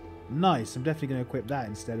shotgun. Nice. I'm definitely going to equip that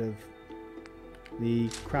instead of the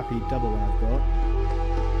crappy double one I've got.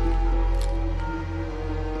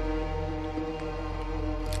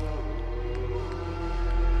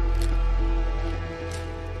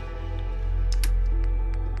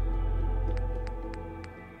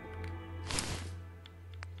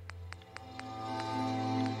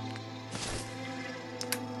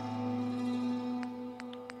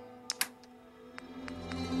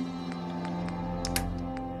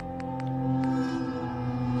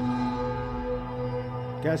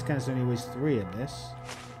 Gas canister only weighs 3 in this.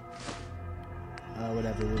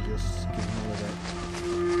 Whatever, we'll just give him all of it.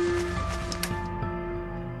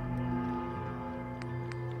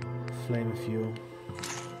 Flame of fuel.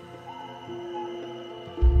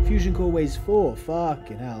 Fusion core weighs 4.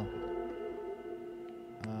 Fucking hell.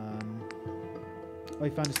 Oh, he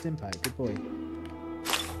found a stim pack. Good boy.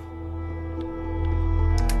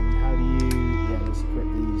 How do you... Yeah, let's equip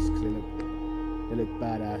these because they look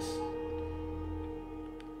badass.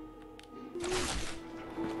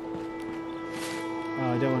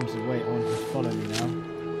 Oh, I don't want him to wait. I want him to follow me now.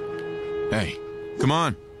 Hey, come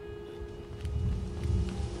on.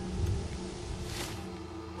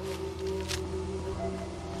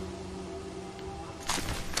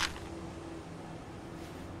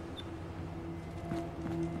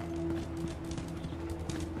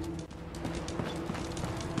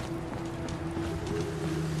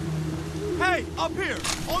 Hey, up here,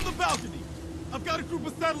 on the balcony. I've got a group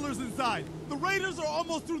of settlers inside. The raiders are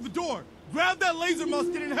almost through the door. Grab that laser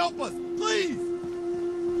musket and help us, please!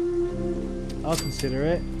 I'll consider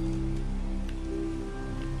it.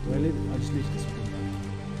 Do I leave? I'll just leave this one.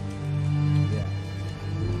 Yeah.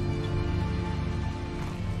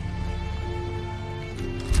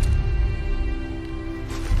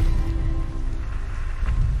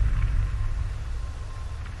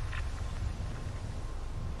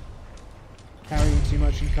 Carrying too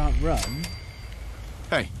much and can't run?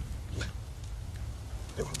 Hey.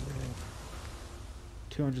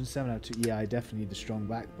 207 out of 2. Yeah, I definitely need the strong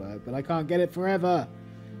back but I can't get it forever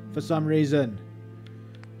for some reason.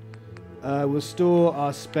 We'll store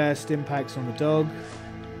our spare stim packs on the dog.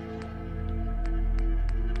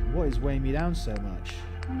 What is weighing me down so much?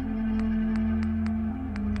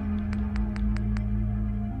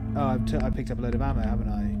 Oh, I picked up a load of ammo, haven't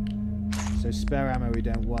I? So spare ammo we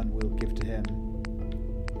don't want, we'll give to him.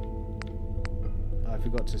 Oh, I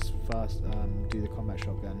forgot to do the combat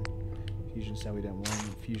shotgun. Fusion cell we don't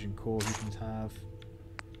want. Fusion core he can have.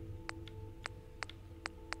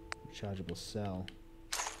 Rechargeable cell.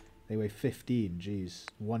 They weigh 15, jeez.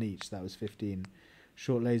 1 each, that was 15.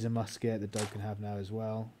 Short laser musket the dog can have now as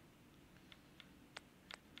well.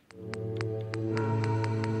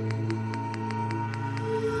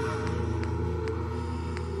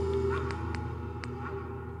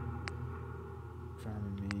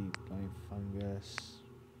 Famine meat, blind fungus,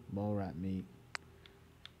 mole rat meat.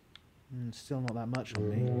 Still not that much on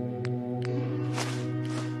me.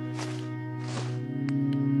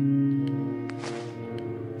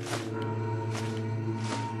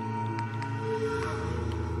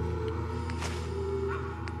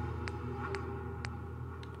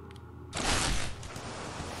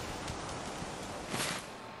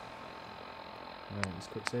 Alright, let's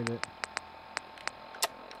quick save it.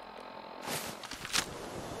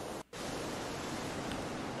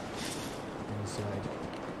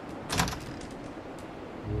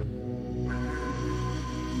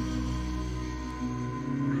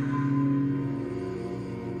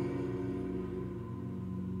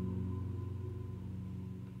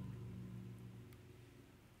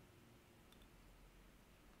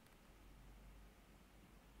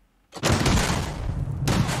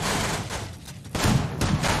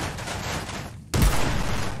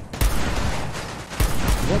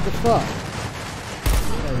 What the fuck?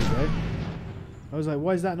 There we go. I was like,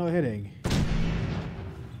 why is that not hitting?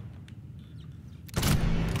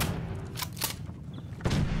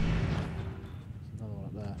 Another one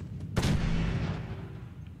up there.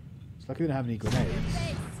 It's like I didn't have any grenades.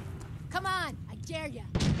 Come on, I dare ya.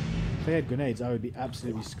 If they had grenades, I would be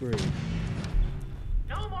absolutely screwed.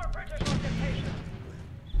 No more British occupation.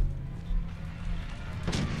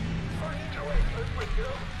 First to it with you.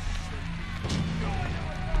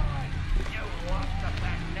 You lost the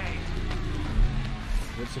back name.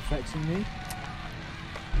 What's affecting me?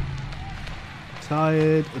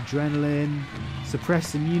 Tired, adrenaline,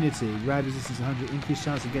 suppressed immunity, rad resistance 100, increased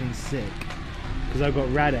chance of getting sick. Because I've got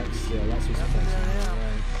Radex still, that's what's affecting me.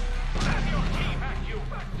 Have your key back, you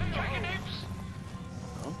jackanapes.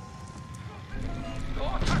 Oh. No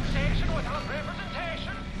taxation without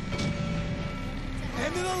representation.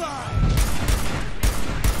 End of the line.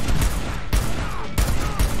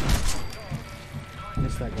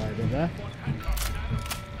 Missed that guy a bit there.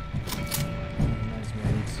 Reminds me I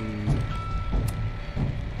need to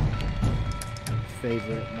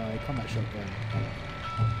favourite my combat shotgun.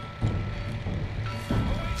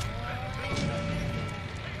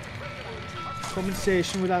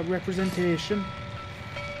 Compensation without representation.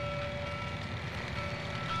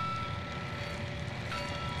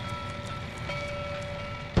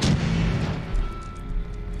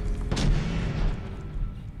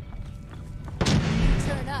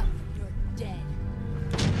 Turn up, you're dead.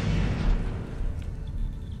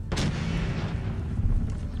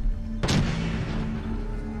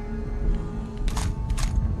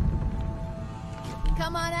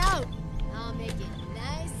 Come on out. I'll make it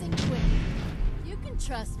nice and quick. You can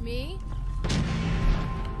trust me.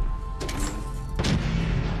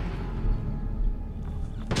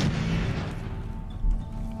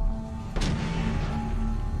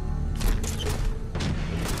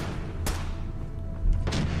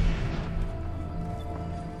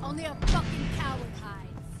 Only a fucking coward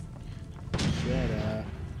hides. Shut up.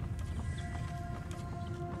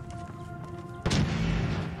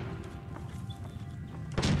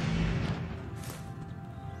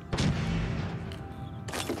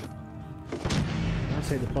 When I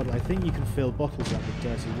say the bottle, I think you can fill bottles up with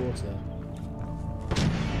dirty water.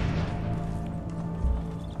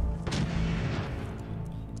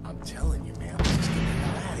 I'm telling you, man, let's just get the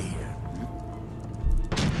hell out of here.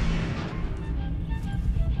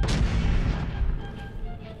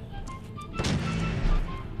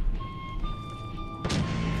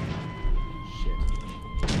 Shit.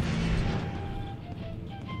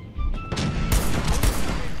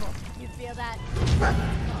 You feel that?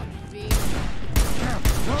 Be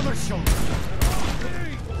Brother shoulder.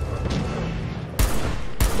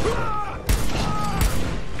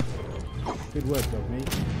 Good work, dog meat.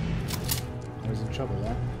 I was in trouble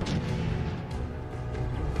there.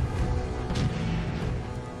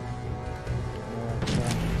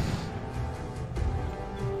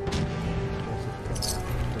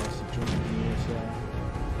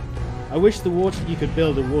 I wish the water you could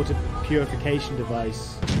build a water purification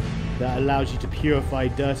device that allows you to purify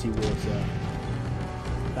dirty water.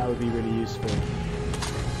 That would be really useful.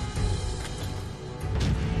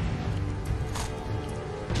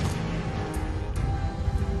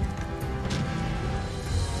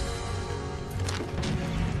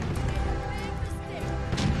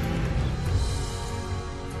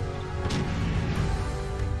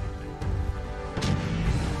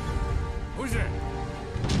 Who's there?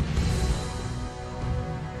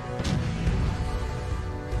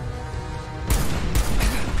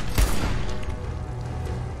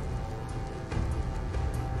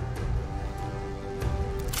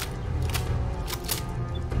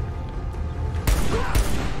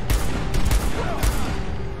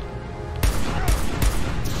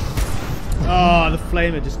 Oh, the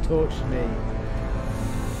flamer just torched me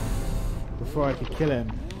before I could kill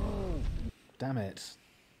him. Damn it.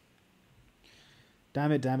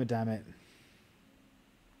 Damn it, damn it, damn it.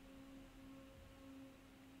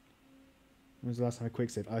 When was the last time I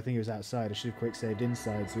quick-saved? I think it was outside. I should have quick-saved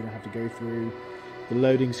inside so we don't have to go through the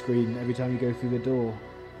loading screen every time you go through the door.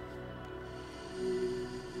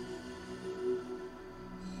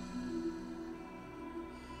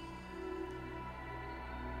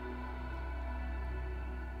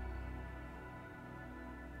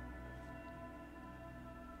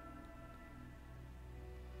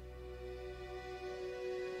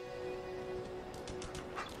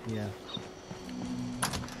 Yeah.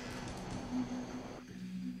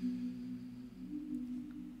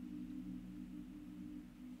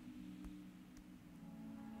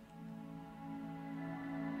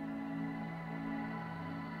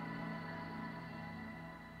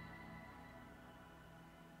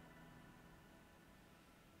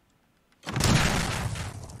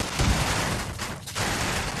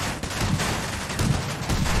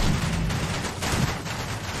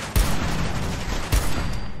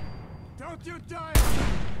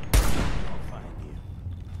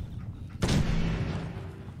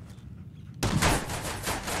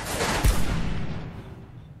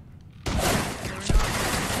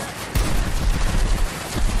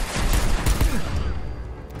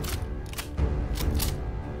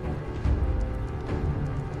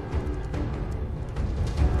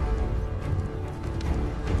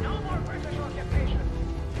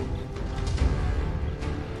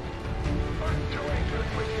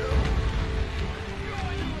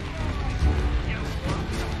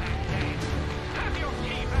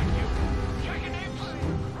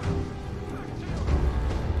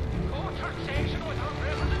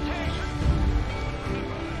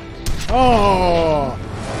 Oh!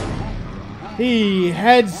 He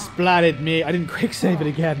head splatted me. I didn't quick save it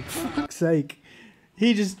again. For fuck's sake.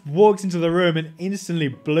 He just walked into the room and instantly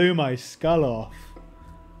blew my skull off.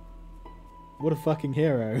 What a fucking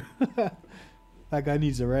hero. That guy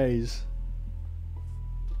needs a raise.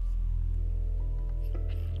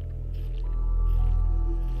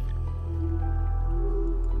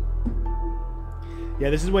 Yeah,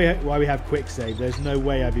 this is why we have quick save. There's no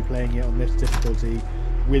way I'd be playing it on this difficulty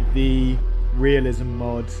with the realism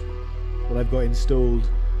mod that I've got installed.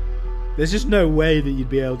 There's just no way that you'd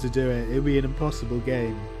be able to do it. It would be an impossible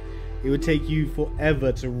game. It would take you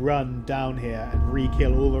forever to run down here and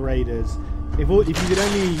re-kill all the raiders. If you could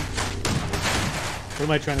only... What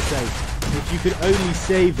am I trying to say? If you could only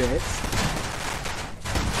save it...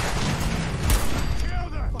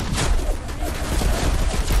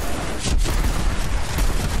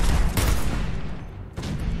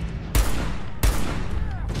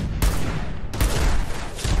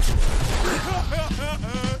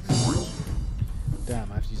 Damn,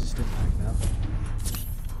 I have to use a stim pack now.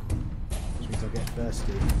 Which means I'll get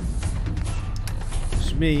thirsty.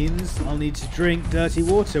 Which means I'll need to drink dirty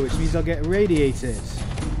water, which means I'll get irradiated.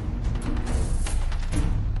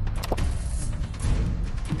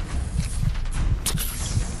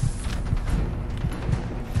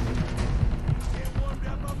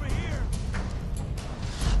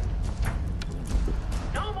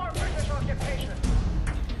 No more British occupation.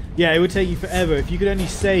 Yeah, it would take you forever. If you could only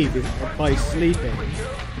save it by sleeping,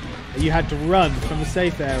 you had to run from the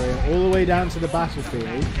safe area all the way down to the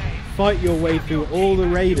battlefield, fight your way through all the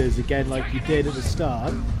raiders again like you did at the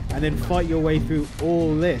start, and then fight your way through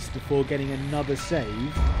all this before getting another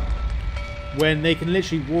save, when they can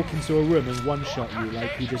literally walk into a room and one-shot you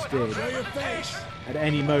like you just did at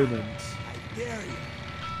any moment. Remember,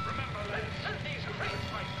 let's send these crates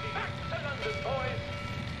back to London, boys.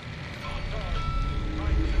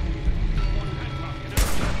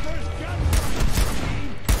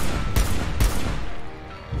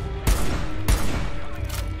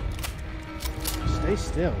 Stay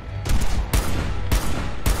still.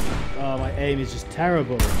 Oh, my aim is just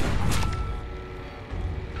terrible.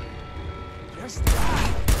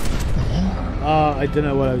 Oh, I don't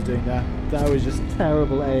know what I was doing there. That was just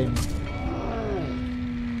terrible aim.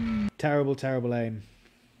 Terrible, terrible aim.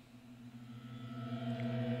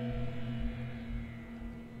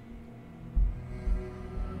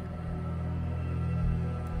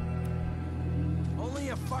 Only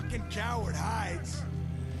a fucking coward hides.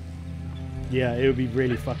 Yeah, it would be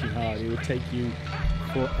really fucking hard. It would take you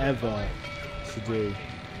forever to do.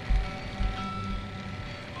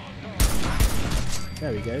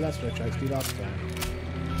 There we go, that's what I tried to do last time.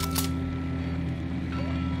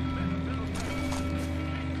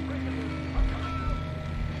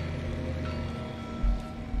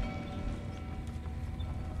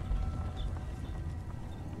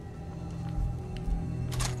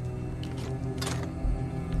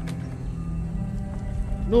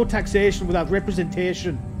 No taxation without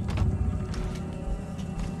representation.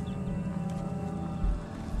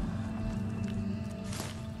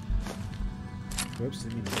 Whoops,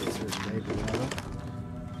 didn't mean to get search label rather.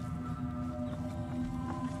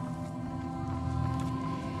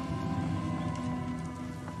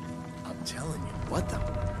 I'm telling you, what the?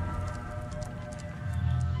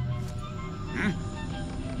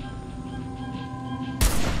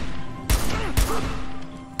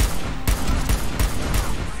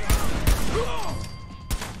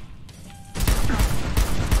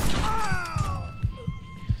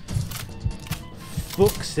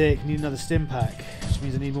 Fuck's sake, need another stim pack, which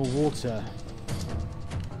means I need more water.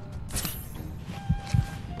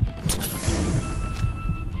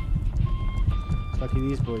 Lucky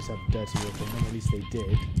these boys have dirty water, or at least they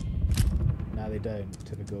did. Now they don't,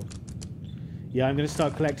 typical. Yeah, I'm going to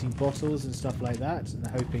start collecting bottles and stuff like that, and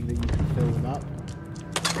hoping that you can fill them up.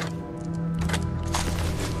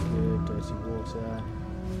 Good, dirty water.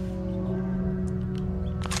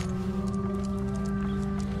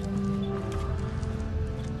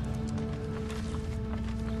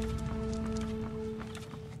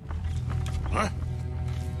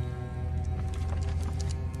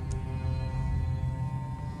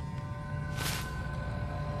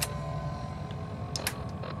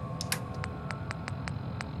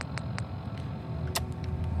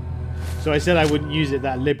 So I said I wouldn't use it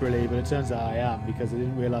that liberally, but it turns out I am, because I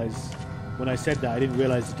didn't realise, when I said that, I didn't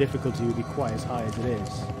realise the difficulty would be quite as high as it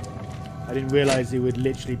is. I didn't realise it would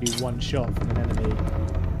literally be one shot from an enemy.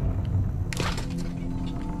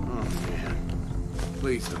 Oh man.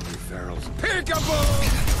 Please don't be ferals.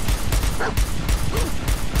 Peekaboo!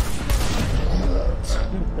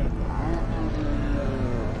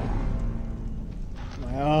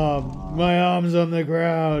 My arm's on the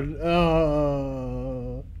ground.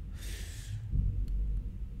 Oh.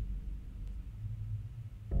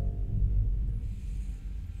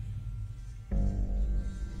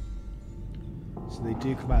 So they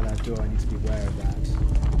do come out that door. I need to be aware of that.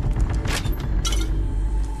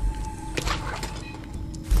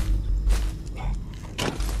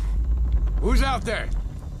 Who's out there?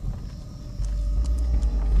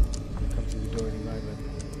 Come through the door any moment.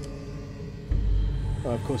 Oh,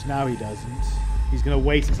 of course, now he doesn't. He's going to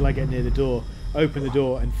wait until I get near the door, open the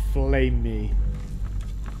door, and flame me.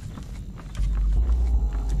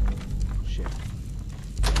 Shit.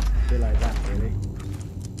 A bit like that, really.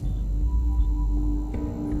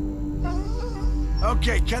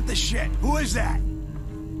 Okay, cut the shit. Who is that?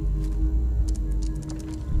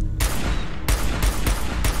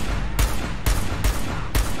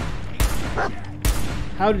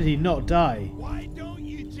 How did he not die? Why don't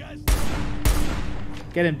you just...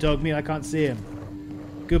 Get him, dog meat. I can't see him.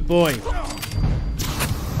 Good boy.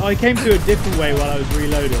 Oh, he came through a different way while I was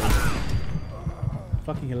reloading.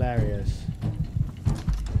 Fucking hilarious.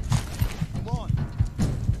 Come on.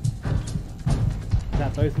 Is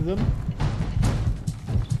that both of them?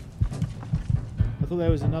 I thought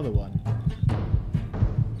there was another one.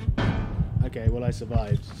 Okay, well I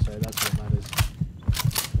survived, so that's what matters.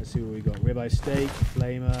 Let's see what we got. Ribeye steak,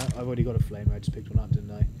 flamer. I've already got a flamer. I just picked one up,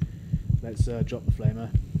 didn't I? Let's drop the flamer.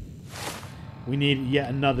 We need yet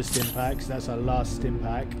another stim pack, so that's our last stim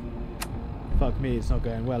pack. Fuck me, it's not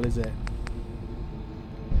going well, is it?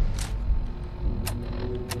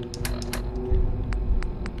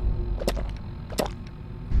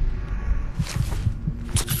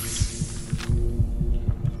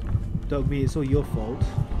 Dog meat, it's all your fault.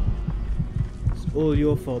 It's all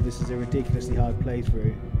your fault. This is a ridiculously hard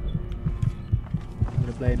playthrough. I'm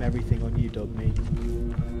gonna blame everything on you, dog meat.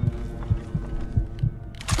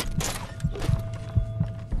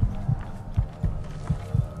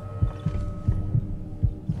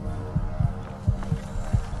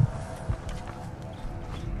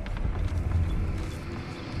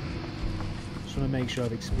 Just want to make sure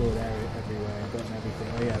I've explored everywhere and gotten everything.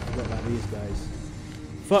 Oh yeah, I forgot about these guys.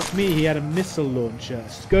 Fuck me, he had a missile launcher.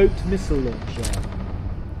 Scoped missile launcher.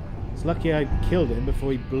 It's lucky I killed him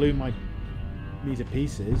before he blew me to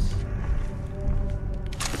pieces.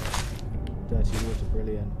 Dirty water,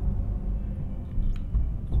 brilliant.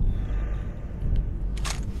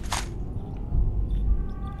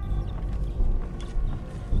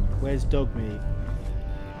 Where's dog meat?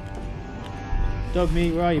 Dog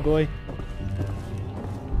meat, where are you, boy?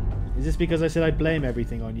 Is this because I said I'd blame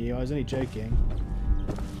everything on you? I was only joking.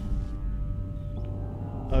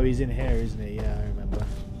 Oh, he's in here, isn't he? Yeah, I remember.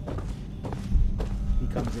 He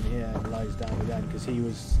comes in here and lies down with them because he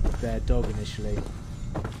was their dog initially.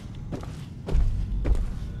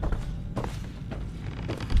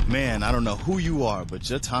 Man, I don't know who you are, but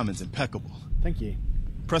your timing's impeccable. Thank you.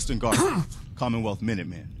 Preston Garfield, Commonwealth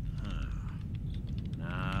Minuteman.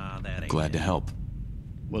 Nah, that ain't Glad it. to help.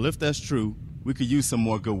 Well, if that's true, we could use some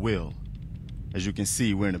more goodwill. As you can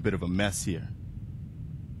see, we're in a bit of a mess here.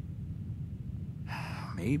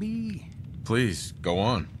 Maybe? Please, go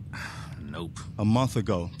on. Nope. A month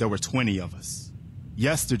ago, there were 20 of us.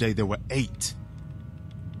 Yesterday, there were 8.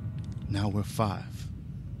 Now we're 5.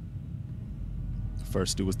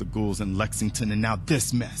 First, it was the ghouls in Lexington, and now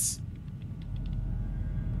this mess.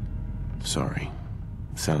 Sorry.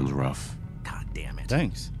 Sounds rough. God damn it.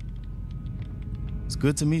 Thanks. It's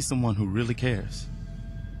good to meet someone who really cares.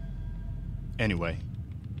 Anyway,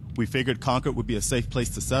 we figured Concord would be a safe place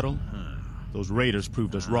to settle. Those raiders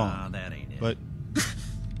proved us Nah, wrong. that ain't it. But,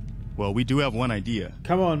 well, we do have one idea.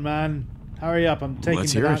 Come on, man. Hurry up. I'm taking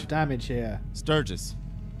Let's hear without it. damage here. Sturgis,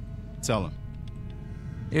 tell him.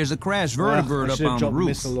 There's a crashed Ugh, vertibird I up should have on the dropped the roof.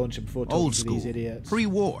 missile launcher before talking Old to school. these idiots.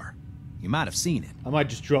 Pre-war. You might have seen it. I might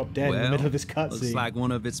just drop dead in the middle of this looks cutscene. like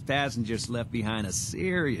one of its passengers left behind a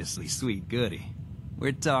seriously sweet goodie.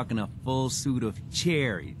 We're talking a full suit of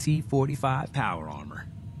cherry T-45 power armor.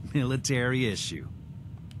 Military issue.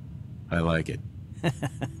 I like it.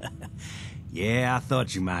 Yeah, I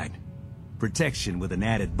thought you might. Protection with an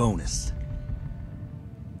added bonus.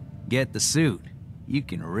 Get the suit. You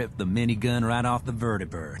can rip the minigun right off the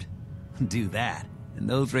vertibird. Do that, and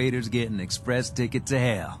those raiders get an express ticket to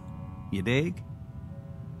hell. You dig?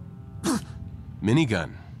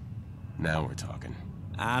 Minigun. Now we're talking.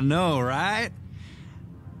 I know, right?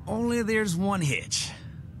 Only there's one hitch.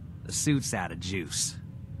 The suit's out of juice.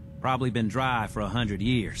 Probably been dry for 100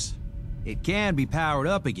 years. It can be powered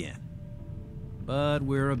up again. But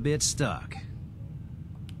we're a bit stuck.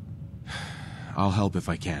 I'll help if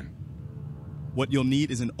I can. What you'll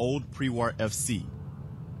need is an old pre-war FC.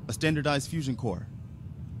 A standardized fusion core.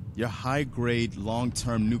 Your high-grade,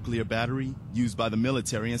 long-term nuclear battery used by the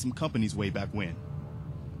military and some companies way back when.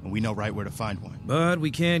 And we know right where to find one. But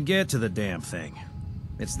we can't get to the damn thing.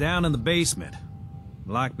 It's down in the basement,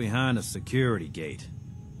 locked behind a security gate.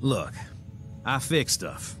 Look, I fix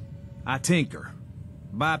stuff. I tinker.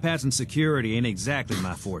 Bypassing security ain't exactly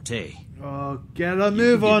my forte. Oh, get a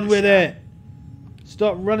move on with it!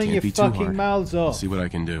 Stop running Can't your be too fucking hard. mouths I'll off. see what I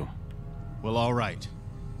can do. Well, all right.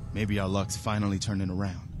 Maybe our luck's finally turning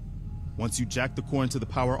around. Once you jack the core into the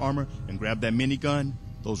power armor and grab that minigun,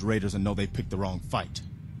 those raiders will know they picked the wrong fight.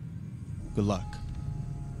 Good luck.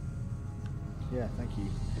 Yeah, thank you.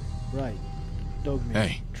 Right. Dog meat.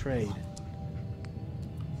 Hey. Trade.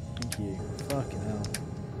 Thank you. Fucking hell.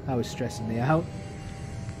 That was stressing me out.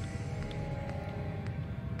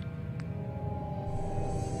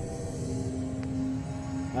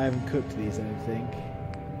 I haven't cooked these, I don't think.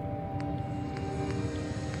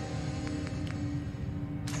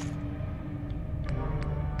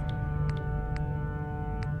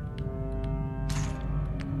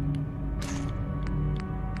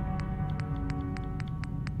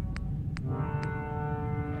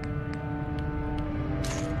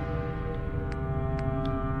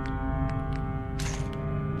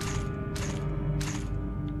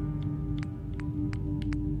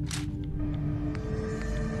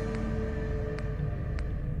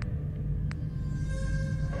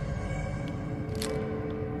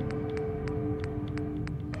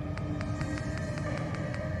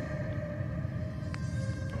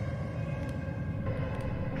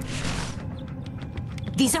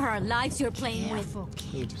 These are our lives you're playing with. Ooh,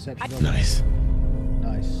 perception on. Nice.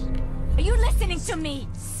 Nice. Are you listening to me?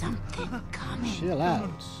 Something coming. Chill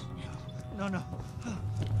out. No.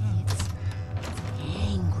 It's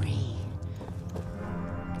angry.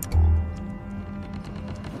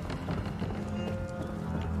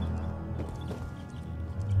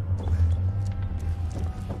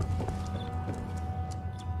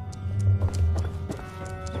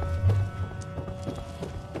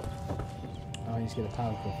 Oh, I need to get a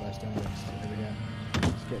power core first, don't we? There we go.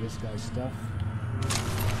 Let's get this guy's stuff.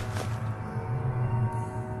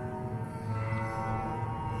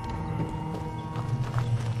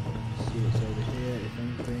 See what's over here, if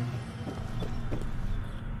anything.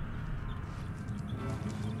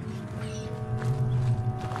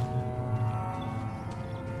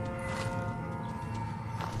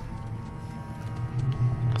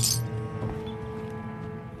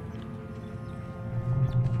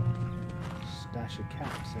 Stash of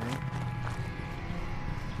caps, eh?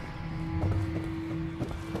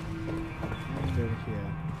 And over here.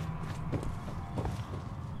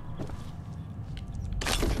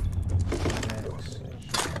 X,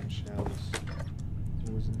 shotgun shells.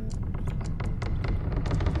 Always in there.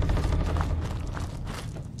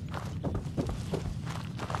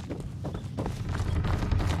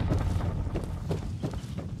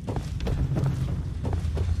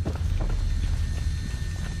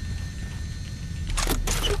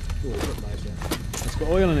 Oh, fertilizer. It's got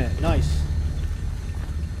oil in it. Nice.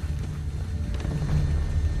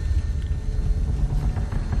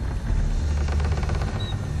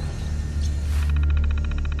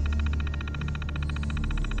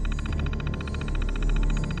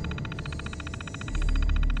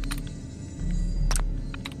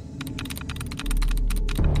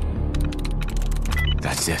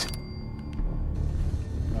 That's it.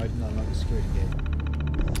 No, I did not like the security gate.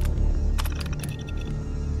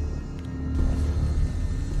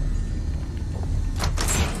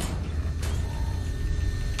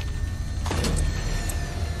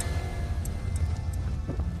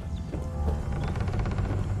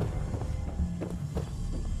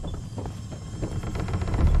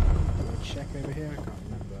 Did I check over here? I can't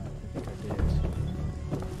remember. I think I did.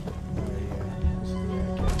 Oh yeah, this is the way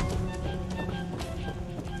I get.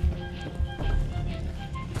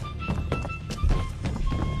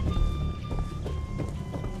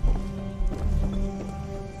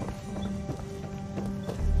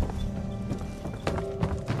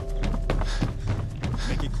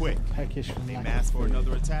 Make it quick. Peckish from They lack mask of for food.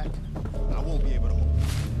 another attack. I won't be able to hold.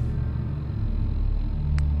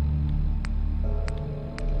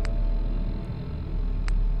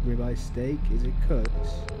 Ribeye steak, is it cooked? I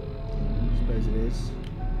suppose it is.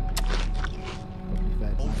 Probably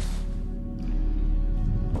fed nice.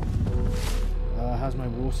 How's my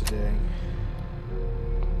water doing?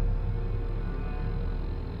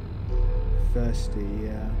 Thirsty,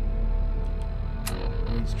 yeah. I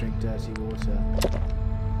need to drink dirty water.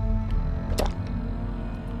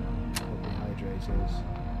 Probably hydrated.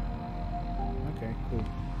 Okay, cool.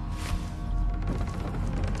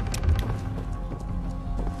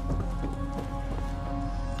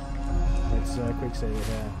 quick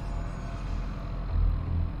saver here.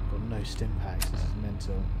 Got no stim packs, this is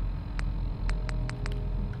mental.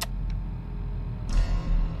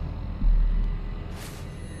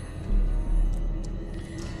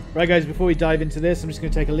 Right guys, before we dive into this, I'm just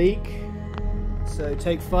going to take a leak. So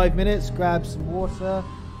take 5 minutes, grab some water,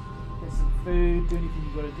 get some food, do anything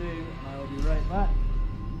you've got to do, and I'll be right back.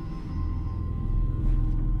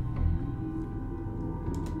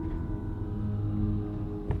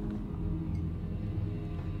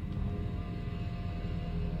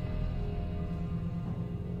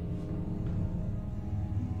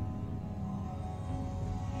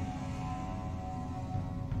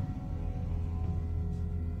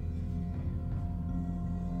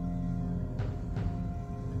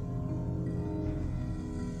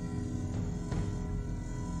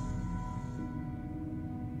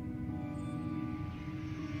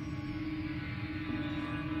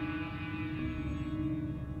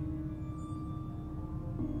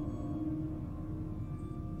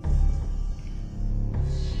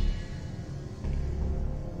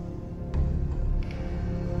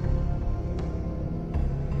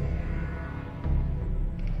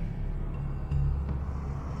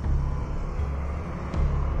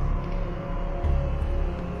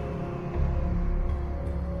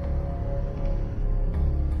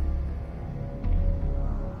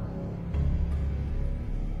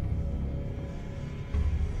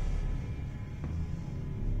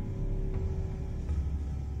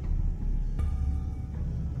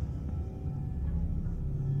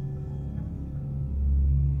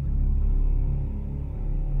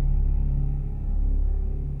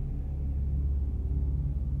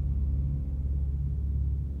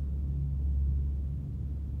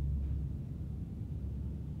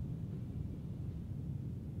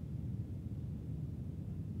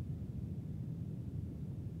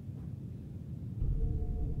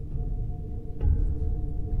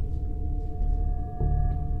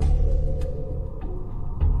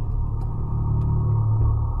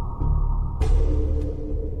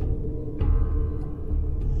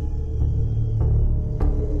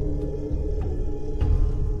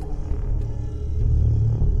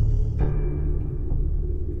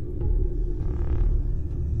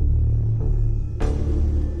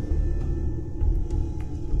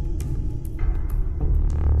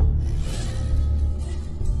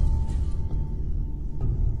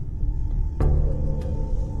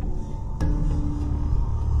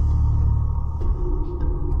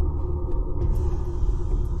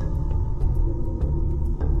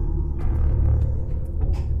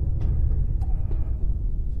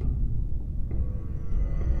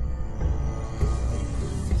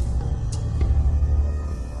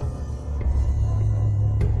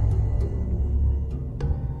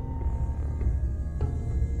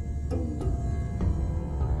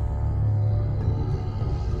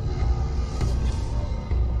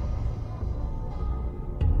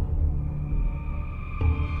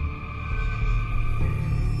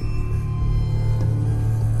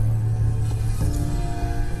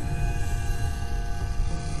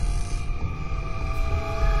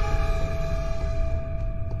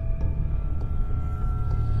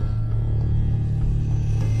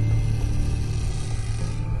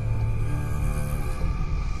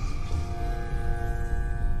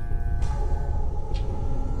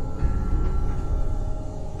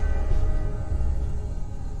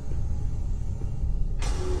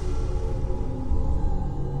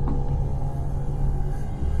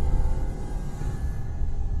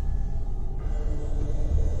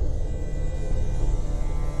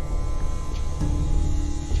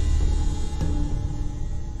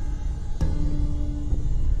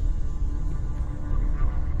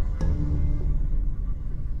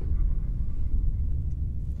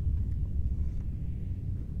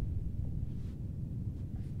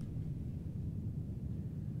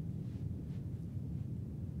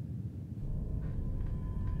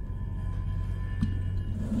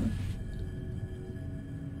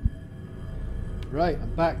 Right,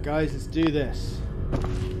 I'm back guys, let's do this.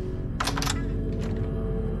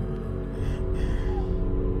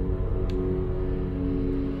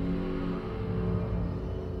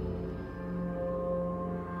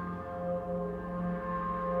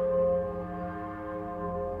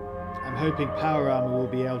 I'm hoping power armor will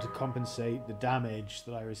be able to compensate the damage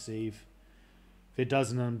that I receive. If it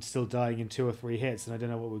doesn't, I'm still dying in 2 or 3 hits, and I don't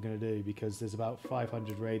know what we're going to do because there's about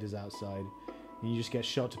 500 raiders outside. And you just get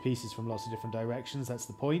shot to pieces from lots of different directions. That's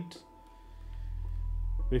the point.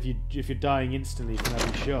 But if you're dying instantly from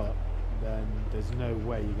every shot, then there's no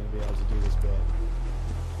way you're going to be able to do this bit.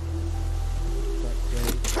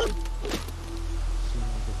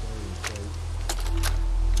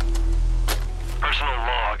 Personal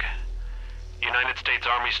log. United States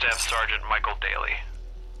Army Staff Sergeant Michael Daly.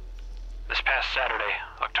 This past Saturday,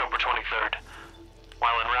 October 23rd,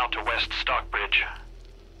 while en route to West Stockbridge,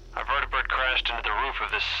 a vertibird crashed into the roof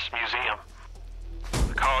of this museum.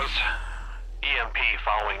 The cause? EMP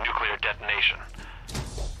following nuclear detonation.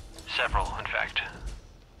 Several, in fact.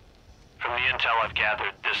 From the intel I've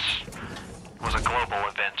gathered, this was a global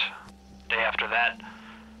event. Day after that,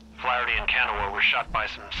 Flaherty and Canaway were shot by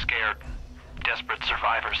some scared, desperate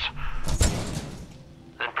survivors.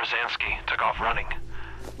 Then Brzezinski took off running.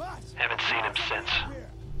 Haven't seen him since.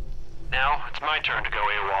 Now, it's my turn to go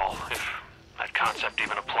AWOL, if that concept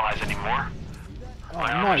even applies anymore. Oh, My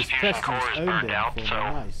nice. armor's fusion Preston's core is owned burned it out, for me. so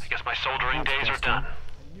Nice. I guess my soldering days are Preston. done.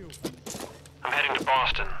 I'm heading to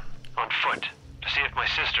Boston, on foot, to see if my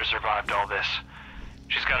sister survived all this.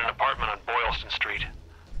 She's got an apartment on Boylston Street.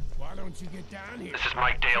 Why don't you get down here? This is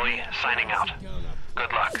Mike Daly, signing out.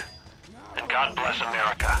 Good luck. And God bless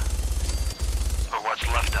America. Or what's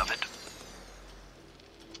left of it.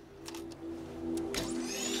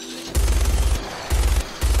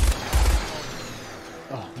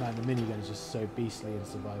 Oh man, the minigun is just so beastly in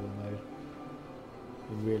survival mode.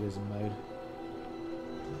 In realism mode.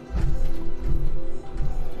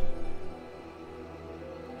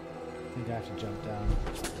 I think I have to jump down.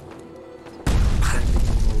 I don't think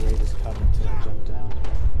any more raiders come until I jump down.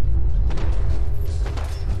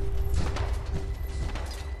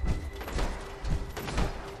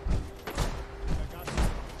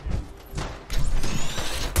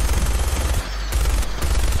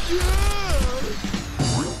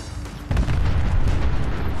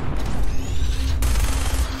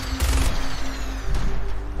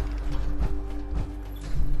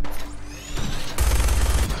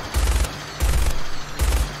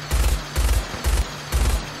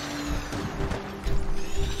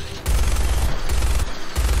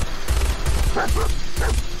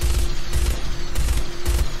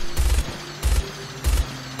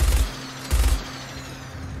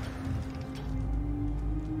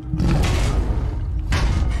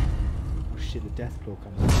 Shit, the death claw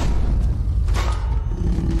comes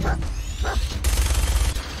out.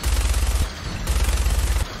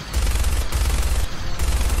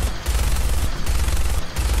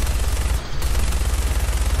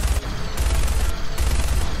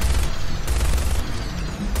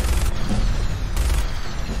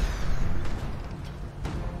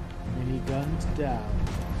 Miniguns down.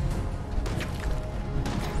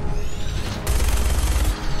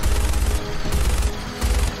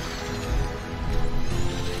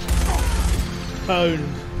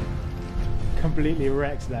 Owned. Completely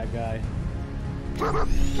wrecked that guy. Yeah,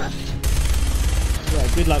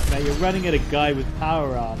 good luck, mate. You're running at a guy with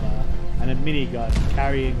power armor and a minigun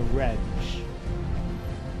carrying a wrench.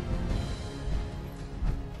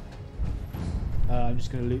 I'm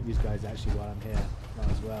just going to loot these guys actually while I'm here. Might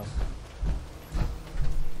as well.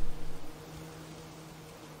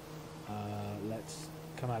 Let's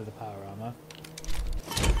come out of the power armor.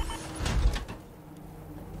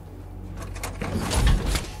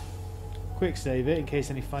 Quick save it in case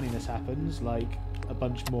any funniness happens, like a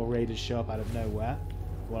bunch more raiders show up out of nowhere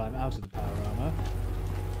while I'm out of the power armor.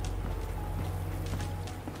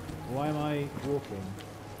 Why am I walking?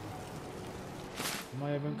 Am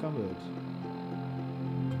I encumbered?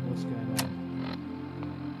 What's going on?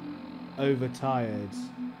 Overtired.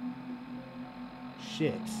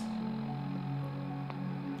 Shit.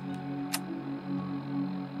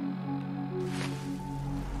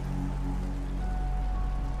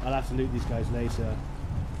 I'll have to loot these guys later.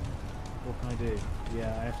 What can I do?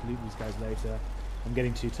 Yeah, I have to loot these guys later. I'm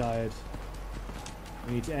getting too tired.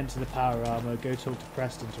 We need to enter the power armor, go talk to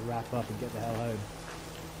Preston to wrap up and get the hell home.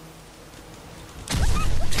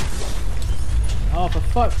 Oh, for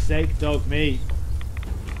fuck's sake, dog meat.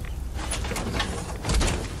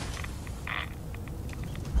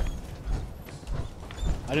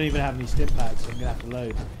 I don't even have any stim packs, so I'm going to have to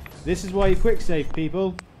load. This is why you quick save,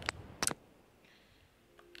 people.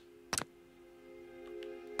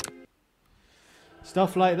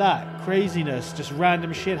 Stuff like that, craziness, just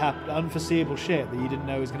random shit happen, unforeseeable shit that you didn't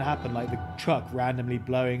know was going to happen, like the truck randomly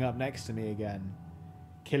blowing up next to me again,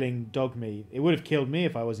 killing dog meat. It would have killed me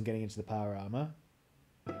if I wasn't getting into the power armor.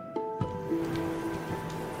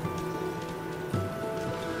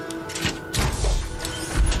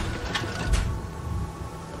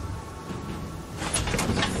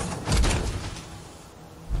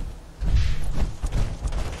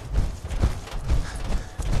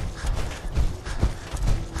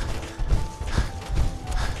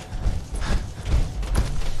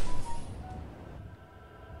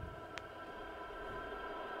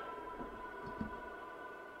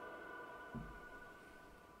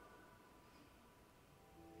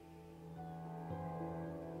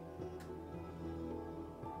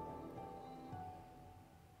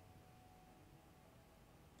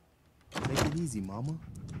 it easy, Mama.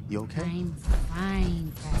 You okay? I'm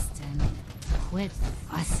fine, Preston. Quit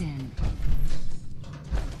fussing.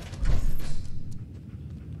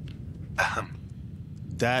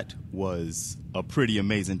 That was a pretty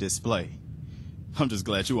amazing display. I'm just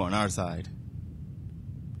glad you were on our side.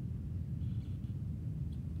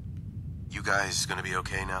 You guys gonna be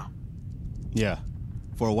okay now? Yeah,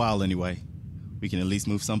 for a while anyway. We can at least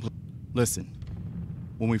move someplace. Listen,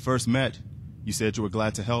 when we first met, you said you were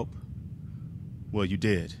glad to help. Well, you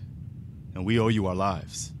did. And we owe you our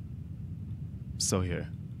lives. So here.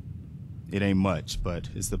 It ain't much, but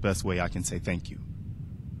it's the best way I can say thank you.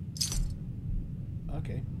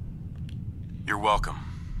 Okay. You're welcome.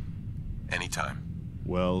 Anytime.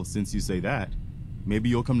 Well, since you say that, maybe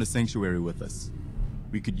you'll come to Sanctuary with us.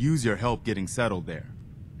 We could use your help getting settled there.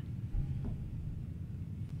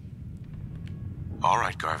 All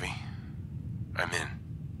right, Garvey. I'm in.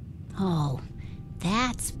 Oh,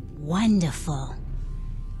 that's wonderful.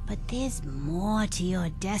 But there's more to your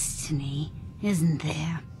destiny, isn't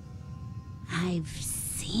there? I've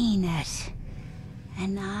seen it.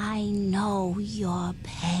 And I know your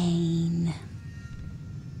pain.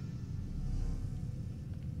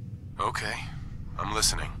 Okay. I'm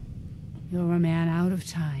listening. You're a man out of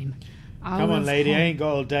time. Come on, lady. I ain't got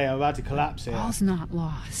all day. I'm about to collapse here. All's not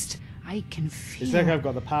lost. I can feel It's like I've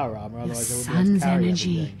got the power armor, the otherwise I wouldn't be able to sun's carry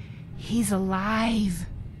energy. everything. He's alive.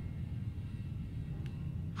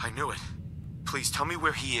 I knew it. Please tell me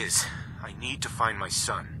where he is. I need to find my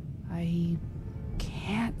son. I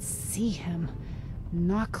can't see him.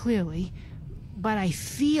 Not clearly. But I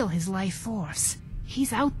feel his life force.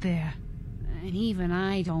 He's out there. And even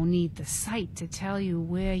I don't need the sight to tell you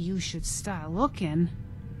where you should start looking.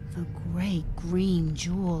 The great green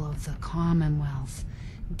jewel of the Commonwealth.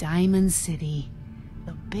 Diamond City.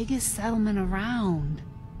 The biggest settlement around.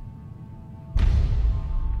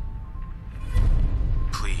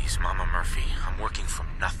 Please, Mama Murphy. I'm working from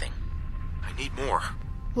nothing. I need more.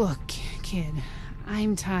 Look, kid.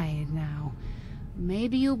 I'm tired now.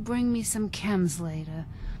 Maybe you'll bring me some chems later.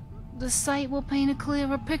 The sight will paint a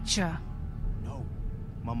clearer picture. No.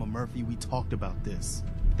 Mama Murphy, we talked about this.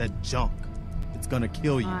 That junk. It's gonna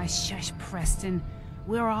kill you. Ah, shush, Preston.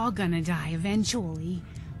 We're all gonna die eventually.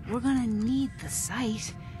 We're gonna need the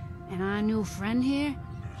sight. And our new friend here,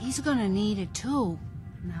 he's gonna need it too.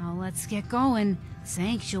 Now let's get going.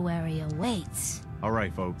 Sanctuary awaits. All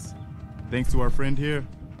right, folks. Thanks to our friend here,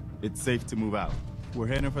 it's safe to move out. We're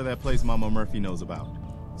heading for that place Mama Murphy knows about.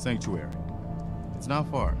 Sanctuary. It's not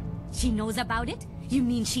far. She knows about it? You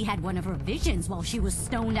mean she had one of her visions while she was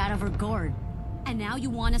stoned out of her gourd? And now you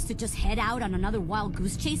want us to just head out on another wild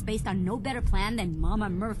goose chase based on no better plan than Mama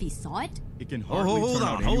Murphy saw it? It can hardly turn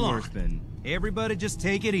out any worse than... Everybody just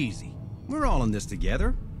take it easy. We're all in this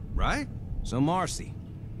together, right? So Marcy,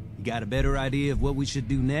 you got a better idea of what we should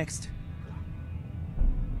do next?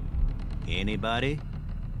 Anybody?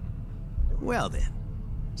 Well then,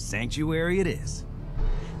 Sanctuary it is.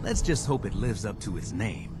 Let's just hope it lives up to its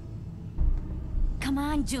name. Come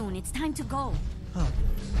on, June, it's time to go. Oh,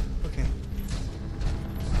 okay.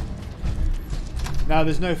 Now,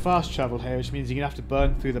 there's no fast travel here, which means you're going to have to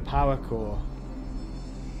burn through the power core.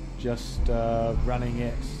 Just running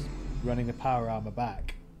the power armor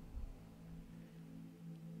back.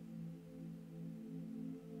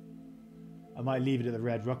 I might leave it at the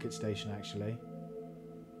red rocket station, actually.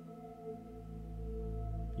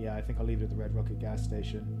 Yeah, I think I'll leave it at the red rocket gas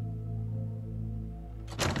station.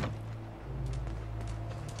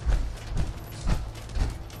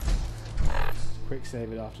 Quick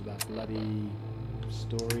save it after that bloody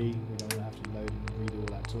story. We don't want to have to load and read all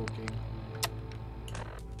that talking.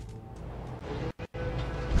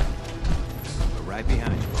 We're right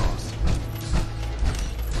behind you, boss.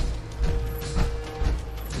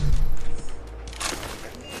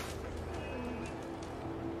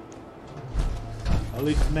 I'll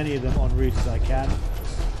loot as many of them en route as I can.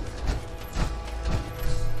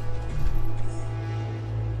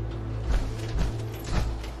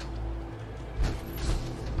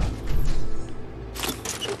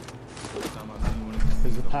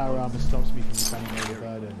 Because the power armor stops me from carrying all the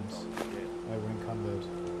burdens over encumbered.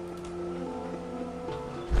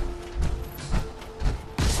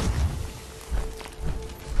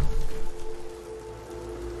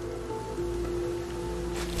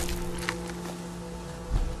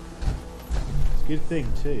 Good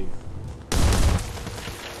thing too.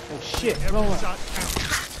 Oh shit! Roll up.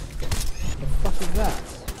 The fuck is that?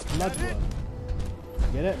 Bloodworm.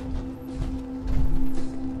 Get it?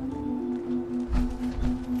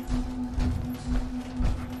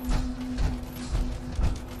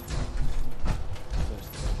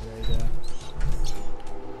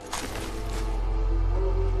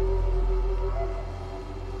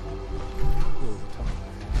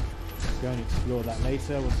 explore that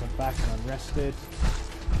later once I'm back and I'm rested.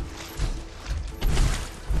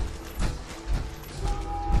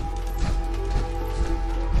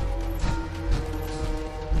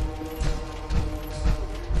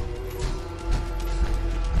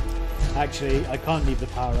 Actually, I can't leave the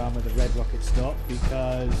power arm with the red rocket stop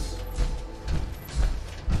because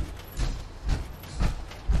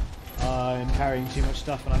I'm carrying too much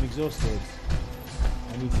stuff and I'm exhausted.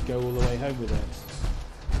 I need to go all the way home with it.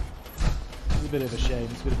 It's a bit of a shame,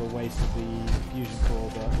 it's a bit of a waste of the fusion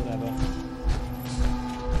core, but whatever.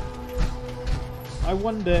 I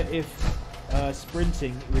wonder if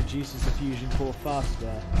sprinting reduces the fusion core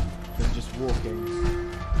faster than just walking.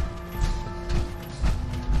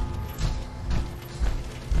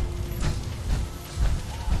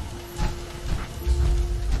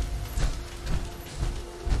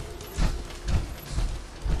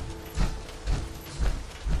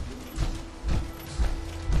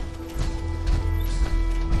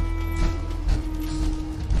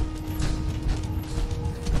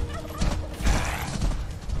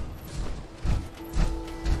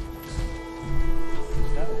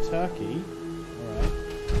 Turkey? Alright.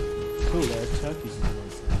 Cool, there are turkeys in the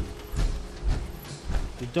wasteland.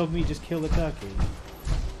 Did dog meat just kill the turkey?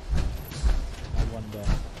 I wonder.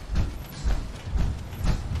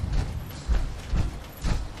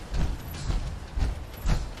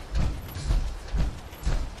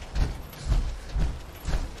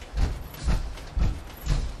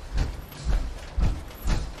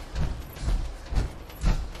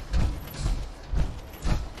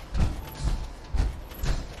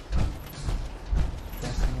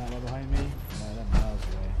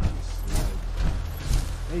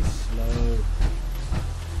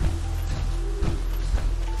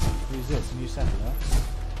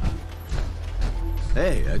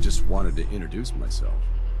 Hey, I just wanted to introduce myself.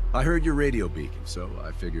 I heard your radio beacon, so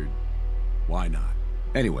I figured, why not?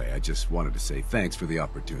 Anyway, I just wanted to say thanks for the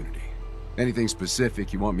opportunity. Anything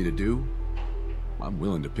specific you want me to do? I'm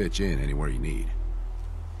willing to pitch in anywhere you need.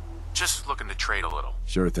 Just looking to trade a little.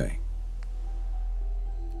 Sure thing.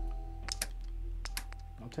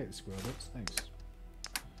 I'll take the squirrel bits, thanks.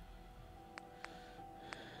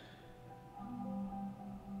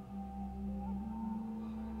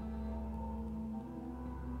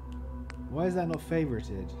 Why is that not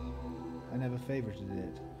favorited? I never favorited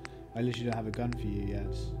it. I literally don't have a gun for you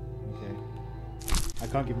yet. Okay. I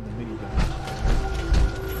can't give him the minigun.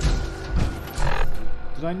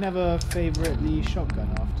 Did I never favorite the shotgun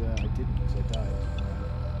after I didn't because I died?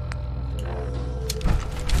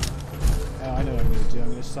 Oh, I know what I'm going to do. I'm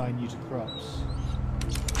going to assign you to crops.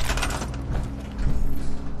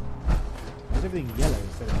 Why is everything yellow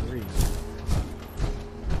instead of green?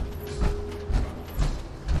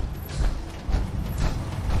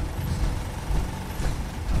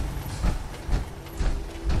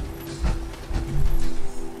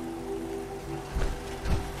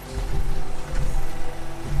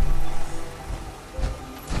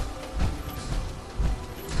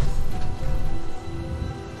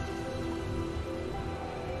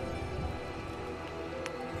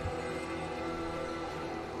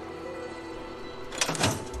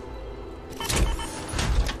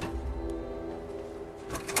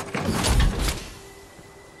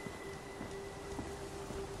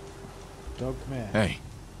 Dog, come here. Hey,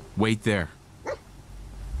 wait there.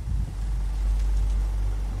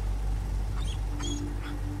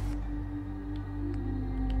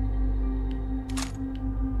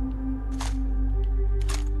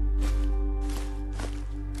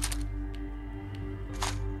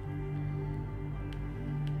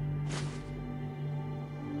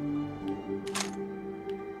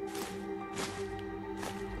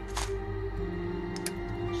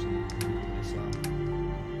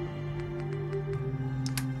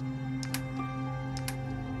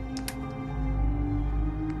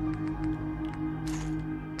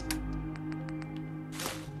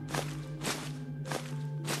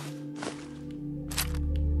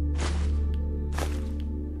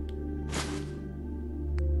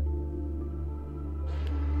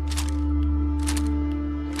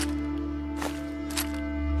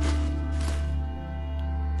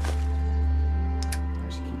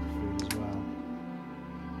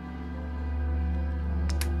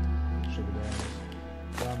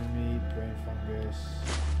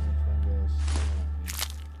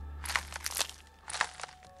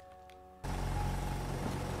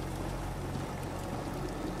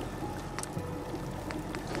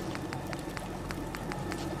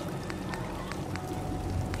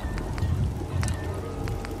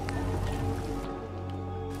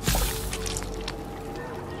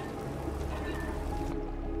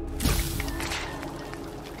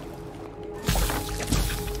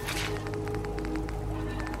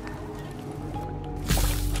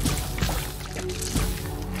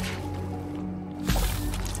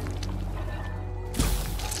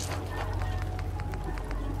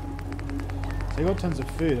 got tons of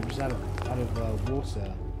food. I'm just out of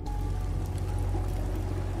water.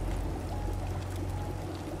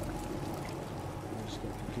 I just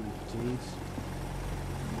got completely fatigued.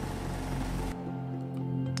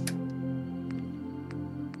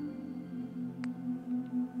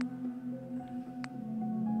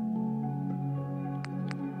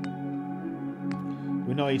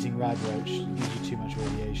 We're not eating radroach. It gives you too much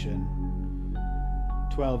radiation.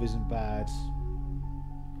 12 isn't bad.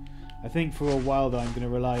 I think for a while though I'm going to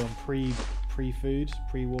rely on pre-food,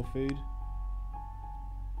 pre-war food.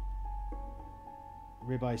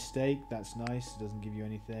 Ribeye steak, that's nice. It doesn't give you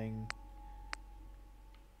anything.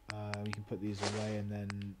 We can put these away and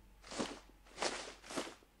then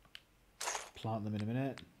plant them in a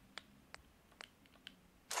minute.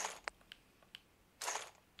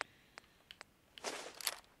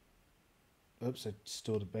 Oops, I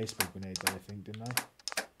stored a baseball grenade there, I think, didn't I?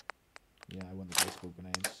 Yeah, I want the baseball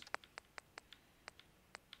grenades.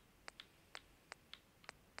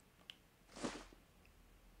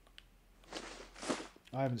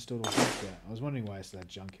 I haven't stored all junk yet. I was wondering why I still had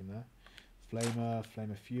junk in there.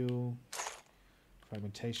 Flamer fuel,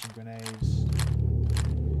 fragmentation grenades,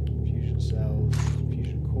 fusion cells,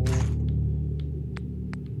 fusion core,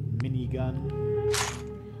 minigun,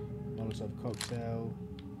 Molotov cocktail,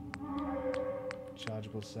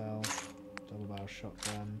 chargeable cell, double barrel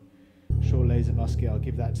shotgun, short laser musket. I'll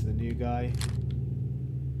give that to the new guy.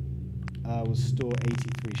 We'll store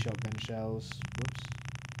 83 shotgun shells. Whoops.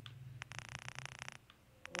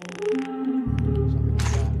 Something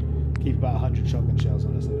like that. Keep about 100 shotgun shells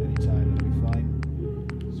on us at any time, that'll be fine.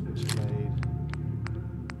 Switchblade.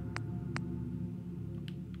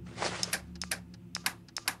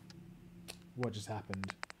 What just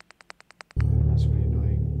happened? That's really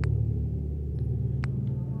annoying.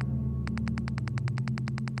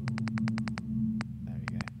 There we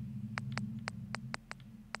go.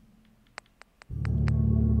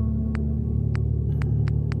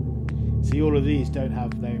 See, all of these don't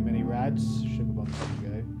have very many rads. Sugar bombs can go.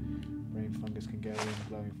 Brain fungus can go in.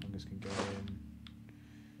 Glowing fungus can go in.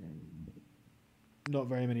 Not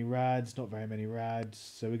very many rads. Not very many rads.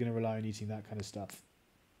 So we're going to rely on eating that kind of stuff.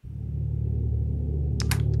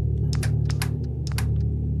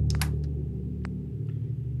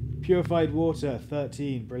 Purified water,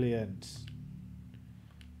 13. Brilliant.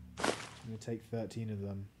 I'm going to take 13 of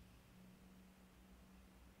them.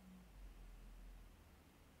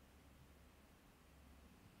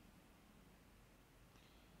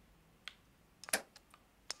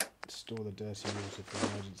 Store the dirty water for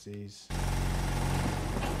emergencies.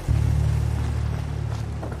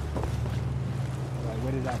 Right,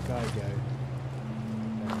 where did that guy go?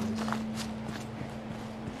 There he is.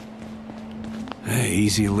 Hey,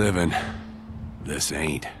 easy living. This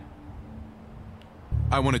ain't.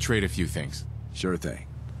 I want to trade a few things. Sure thing.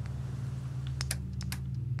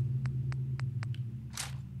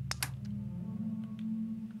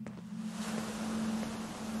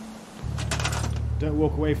 Don't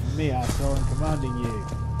walk away from me, asshole. I'm commanding you.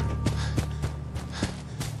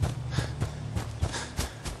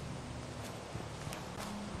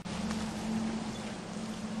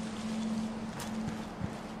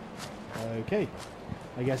 Okay.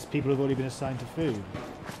 I guess people have already been assigned to food.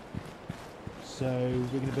 So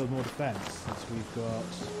we're going to build more defense since we've got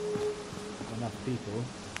enough people.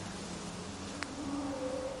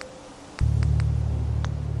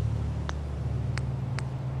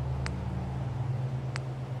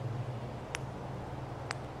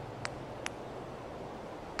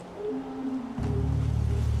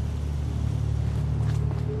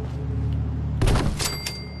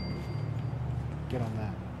 Get on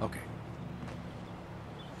that. Okay.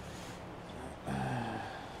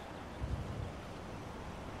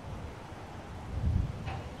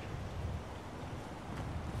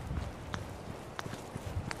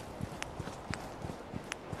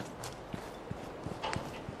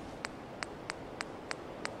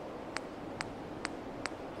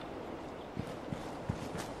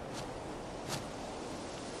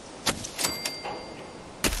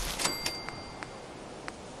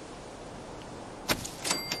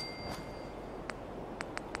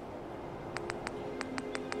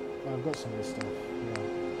 I've got some of this stuff. Yeah,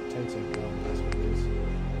 potato plant. That's what it is.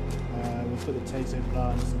 We'll put the potato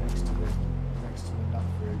plants next to the nut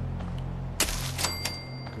fruit.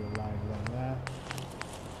 Do a line along there.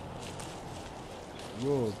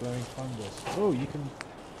 Whoa, glowing fungus. Oh, you can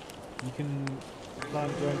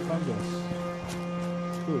plant glowing fungus.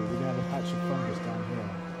 Cool. We're gonna have a patch of fungus down here.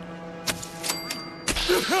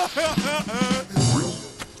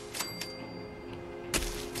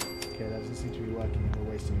 Okay, that doesn't seem to be working and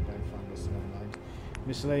we're wasting a glowing fungus, so never mind.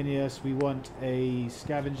 Miscellaneous, we want a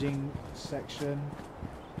scavenging section.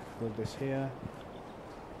 Build this here.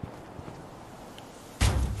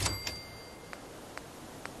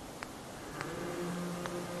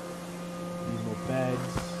 Need more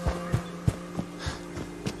beds.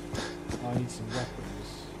 Oh, I need some weapons.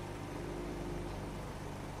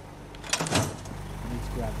 I need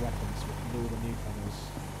to grab weapons with all the newcomers.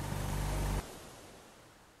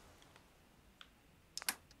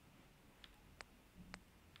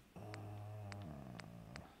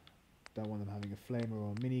 Don't want them having a flamer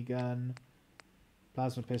or a minigun.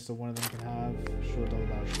 Plasma pistol, one of them can have. Short double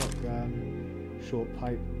barrel shotgun. Short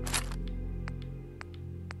pipe.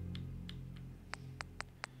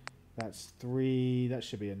 That's 3. That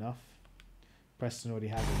should be enough. Preston already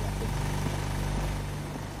has a weapon.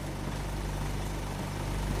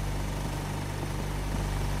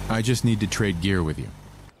 I just need to trade gear with you.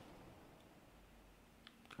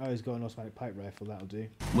 Oh, he's got an automatic pipe rifle. That'll do.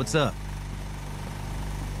 What's up?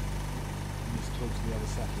 Let's talk to the other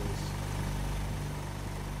settlers.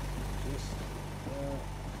 Just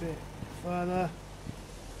a bit further.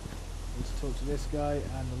 Let's talk to this guy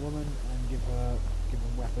and the woman and give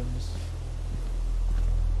them weapons.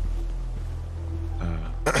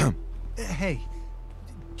 Hey,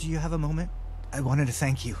 do you have a moment? I wanted to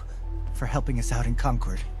thank you for helping us out in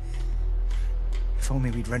Concord. If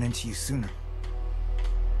only we'd run into you sooner.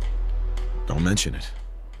 Don't mention it.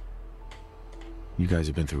 You guys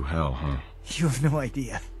have been through hell, huh? You have no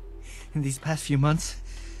idea. In these past few months,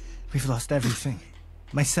 we've lost everything.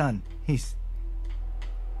 My son, he's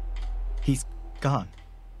gone.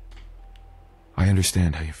 I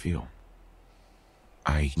understand how you feel.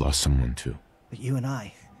 I lost someone too. But you and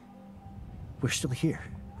I, we're still here,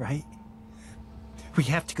 right? We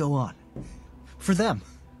have to go on. For them.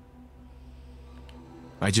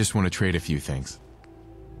 I just want to trade a few things.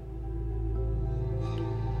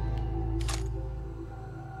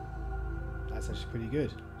 That's actually pretty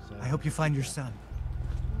good. So, I hope you find your son.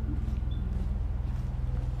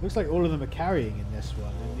 looks like all of them are carrying in this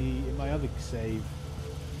one. In my other save,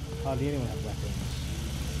 hardly anyone had weapons.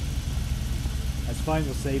 That's fine,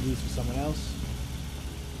 we'll save these for someone else.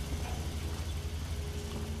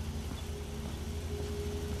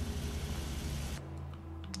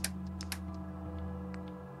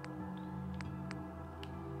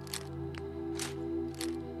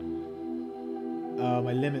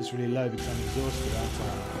 My limit's really low because I'm exhausted, aren't I?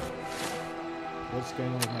 What's going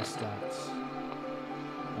on with my stats?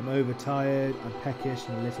 I'm overtired, I'm peckish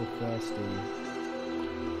and a little thirsty.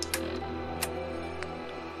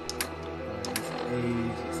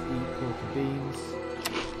 Let's eat pork and beans,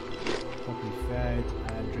 properly fed,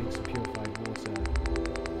 and drink some purified water.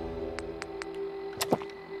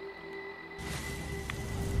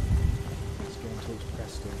 Let's go and talk to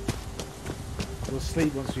Preston. We'll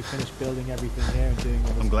sleep once we finish building everything here and doing all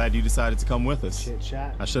this. I'm glad you decided to come with us. Chit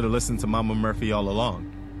chat. I should have listened to Mama Murphy all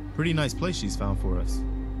along. Pretty nice place she's found for us.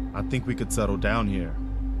 I think we could settle down here.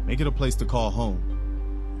 Make it a place to call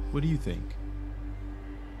home. What do you think?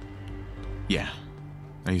 Yeah.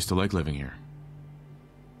 I used to like living here.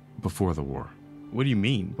 Before the war. What do you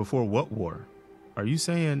mean? Before what war? Are you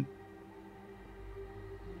saying...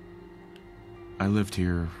 I lived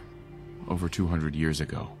here over 200 years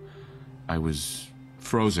ago. I was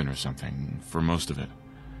frozen or something for most of it.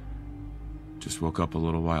 Just woke up a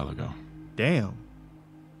little while ago. Damn.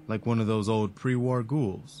 Like one of those old pre-war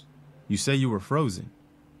ghouls. You say you were frozen.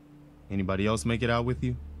 Anybody else make it out with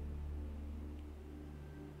you?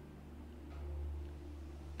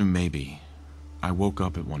 Maybe. I woke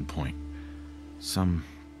up at one point. Some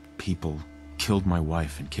people killed my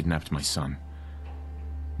wife and kidnapped my son.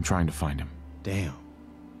 I'm trying to find him. Damn.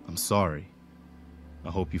 I'm sorry. I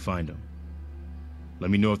hope you find him. Let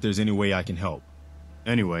me know if there's any way I can help.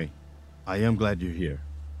 Anyway, I am glad you're here.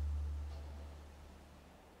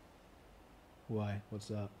 Why? What's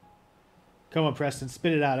up? Come on, Preston,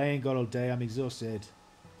 spit it out. I ain't got all day. I'm exhausted.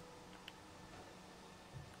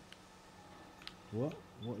 What?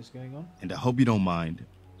 What is going on? And I hope you don't mind,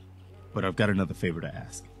 but I've got another favor to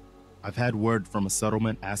ask. I've had word from a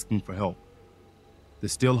settlement asking for help.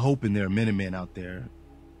 There's still hope in there are Minutemen out there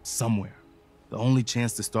somewhere. The only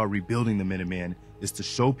chance to start rebuilding the Minutemen is to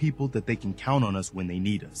show people that they can count on us when they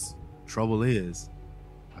need us. Trouble is,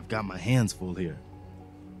 I've got my hands full here.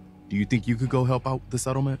 Do you think you could go help out the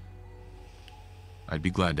settlement? I'd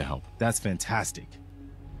be glad to help. That's fantastic.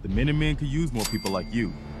 The Minutemen could use more people like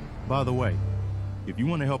you. By the way, if you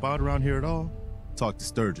want to help out around here at all, talk to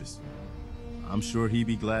Sturgis. I'm sure he'd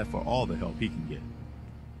be glad for all the help he can get.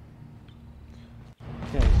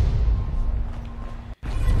 Okay.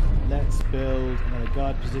 Let's build another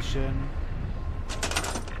guard position.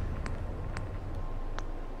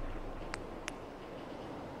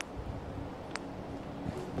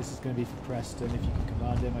 This is going to be for Preston. If you can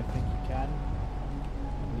command him, I think you can.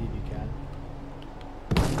 I believe you can.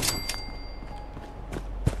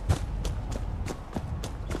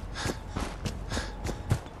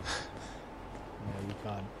 No, you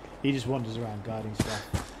can't. He just wanders around guarding stuff.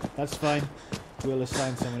 That's fine. We'll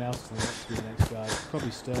assign someone else to be the next guard. Probably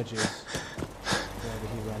Sturgis. Wherever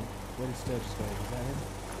he went. Where did Sturgis go? Is that him?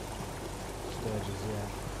 Sturgis, yeah.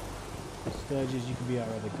 Sturgis, you can be our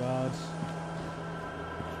other guard.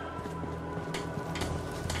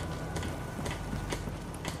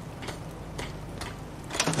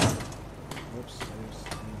 Whoops, I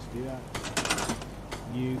need to do that.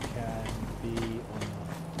 You can be on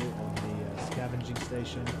the scavenging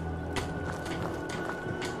station.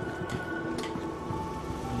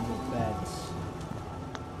 In the beds.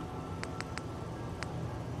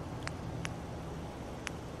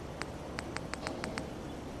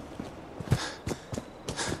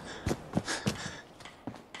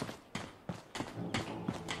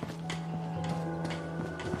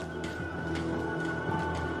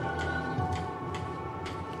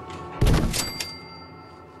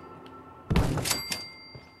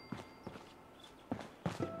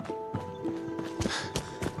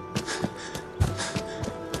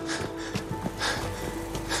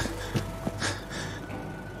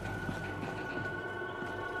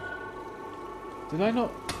 Did I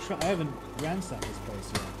not try? I haven't ransacked this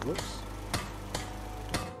place yet. Whoops.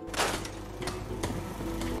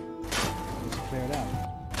 Let's clear it out.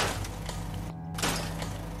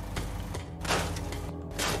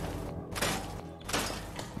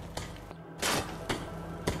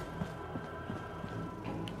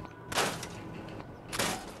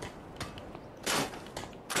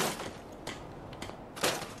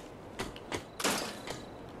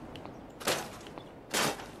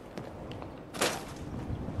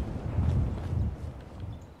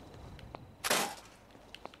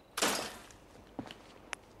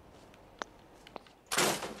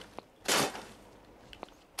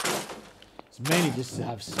 Mainly just to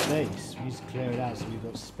have space. We need to clear it out so we've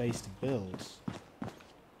got space to build.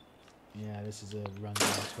 Yeah, this is a rundown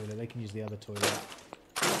toilet. They can use the other toilet.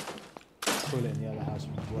 Toilet in the other house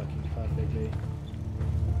was working perfectly.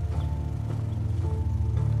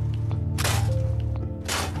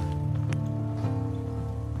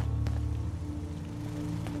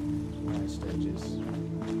 Right, stages.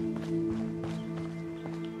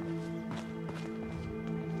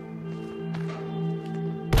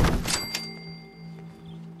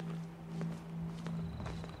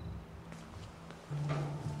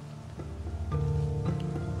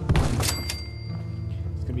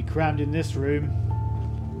 Crammed in this room.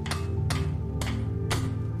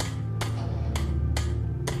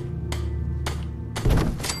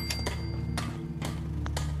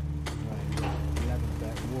 Right, 11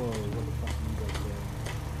 back. Whoa, what the fuck have you got there?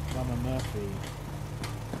 Mama Murphy.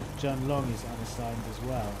 John Long is unassigned as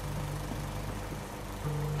well.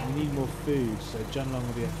 We need more food, so John Long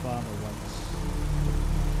will be a farmer once.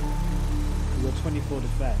 We've got 24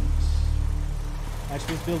 defense.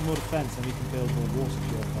 Actually, let's build more defense and we can build more water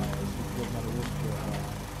purifiers. We can build another water purifier.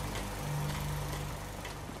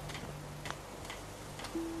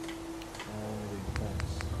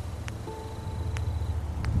 Defense.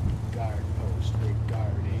 Guard post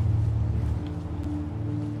regarding.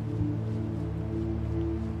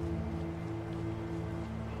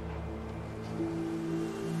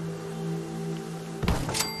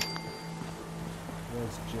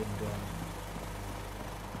 Where's Jim gone?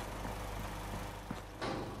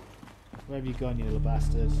 Where have you gone, you little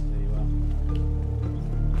bastard? There you are.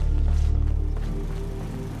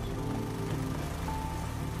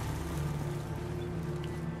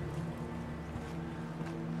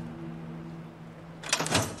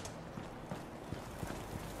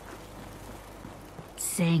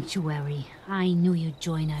 Sanctuary. I knew you'd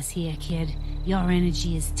join us here, kid. Your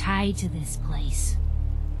energy is tied to this place.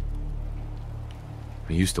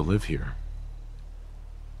 I used to live here.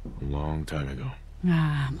 A long time ago.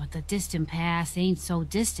 Ah, but the distant past ain't so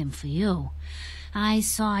distant for you. I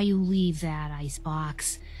saw you leave that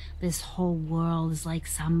icebox. This whole world is like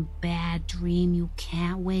some bad dream you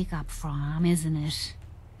can't wake up from, isn't it?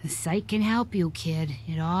 The site can help you, kid.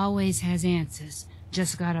 It always has answers.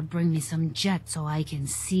 Just gotta bring me some jet so I can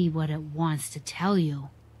see what it wants to tell you.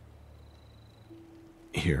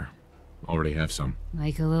 Here. Already have some.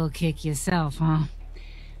 Like a little kick yourself, huh?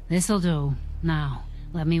 This'll do. Now,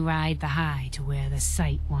 let me ride the high to where the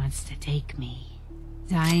site wants to take me.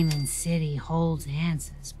 Diamond City holds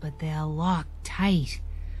answers, but they're locked tight.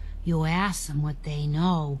 You ask them what they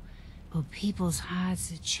know, but people's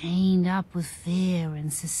hearts are chained up with fear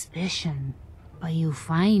and suspicion. But you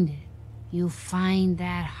find it, you find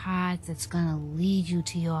that heart that's gonna lead you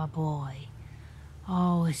to your boy.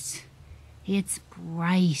 Oh, it's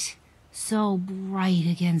bright. So bright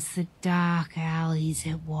against the dark alleys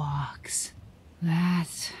it walks.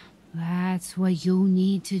 That's what you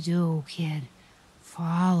need to do, kid.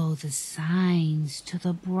 Follow the signs to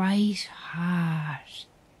the bright heart.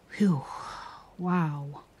 Phew.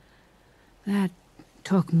 Wow. That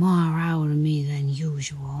took more out of me than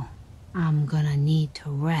usual. I'm gonna need to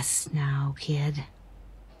rest now, kid.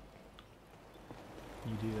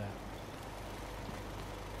 You do that.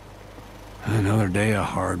 Another day of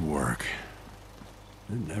hard work.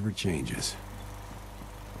 It never changes.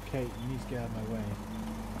 Kate, you need to get out of my way.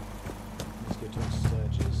 Let's go talk to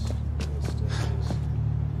Sturgis. Where's Sturgis?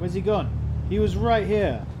 Where's he gone? He was right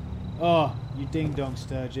here. Oh, you ding-dong,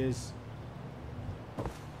 Sturgis.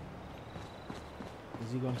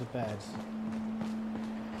 Has he gone to bed?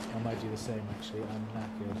 I might do the same, actually. I'm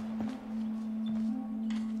knackered.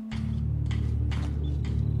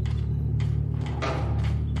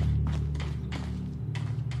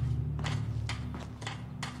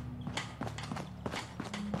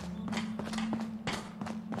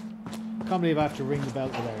 I can't believe I have to ring the bell.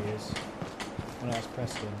 Oh, there he is. Oh no, that's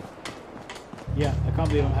Preston. Yeah, I can't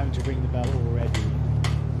believe I'm having to ring the bell already.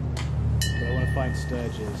 But I want to find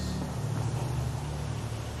Sturgis.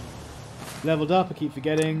 Leveled up, I keep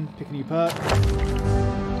forgetting. Pick a new perk.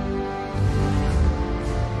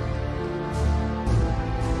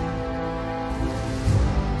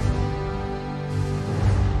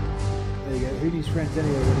 There you go. Who needs friends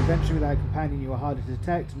anyway? When adventuring without a companion, you are harder to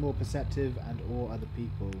detect, more perceptive, and or other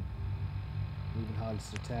people. Even harder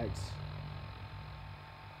to detect.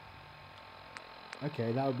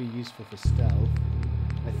 Okay, that would be useful for stealth.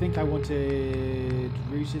 I think I wanted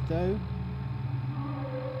rooted though.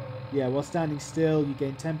 Yeah, while standing still, you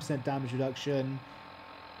gain 10% damage reduction.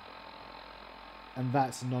 And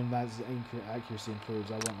that's accuracy improves.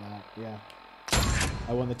 I want that, yeah.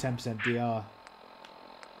 I want the 10% DR.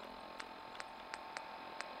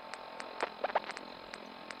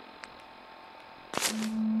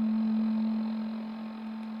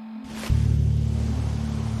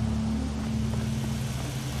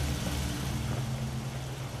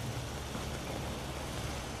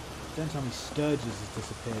 Don't tell me Sturgis has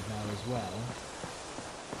disappeared now as well.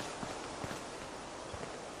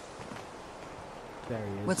 There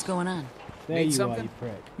he is. What's going on? There Need you something? are, you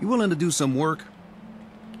prick. You willing to do some work?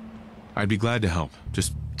 I'd be glad to help.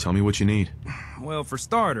 Just tell me what you need. Well, for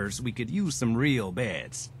starters, we could use some real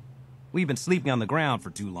beds. We've been sleeping on the ground for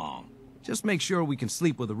too long. Just make sure we can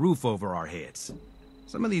sleep with a roof over our heads.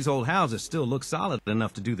 Some of these old houses still look solid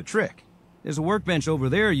enough to do the trick. There's a workbench over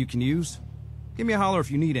there you can use. Give me a holler if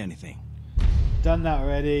you need anything. Done that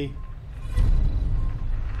already.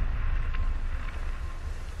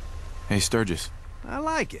 Hey, Sturgis. I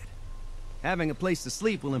like it. Having a place to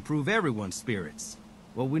sleep will improve everyone's spirits.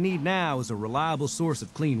 What we need now is a reliable source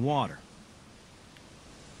of clean water.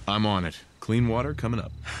 I'm on it. Clean water coming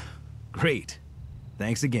up. Great.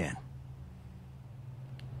 Thanks again.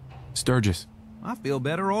 Sturgis. I feel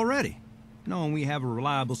better already, knowing we have a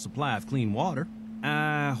reliable supply of clean water.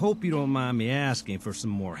 I hope you don't mind me asking for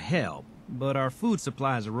some more help, but our food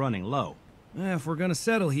supplies are running low. If we're gonna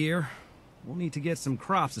settle here, we'll need to get some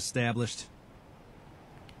crops established.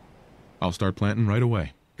 I'll start planting right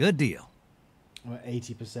away. Good deal. We're at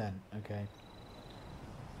 80%, okay.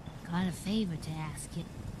 Got a favor to ask you.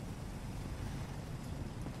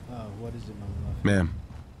 Oh, what is it, Mama Murphy? Ma'am.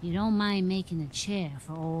 You don't mind making a chair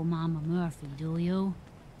for old Mama Murphy, do you?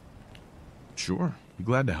 Sure. Be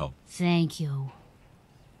glad to help. Thank you.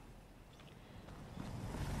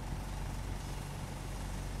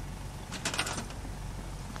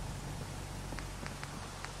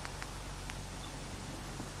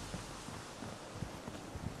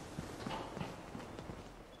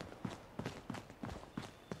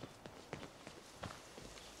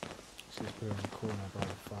 Just put her in the corner by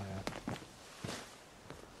the fire.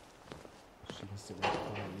 She can sit there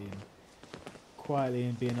quietly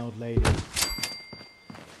and be an old lady.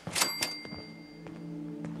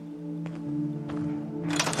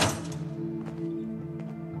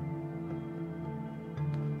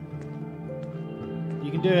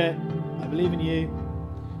 You can do it. I believe in you.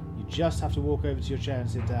 You just have to walk over to your chair and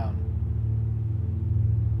sit down.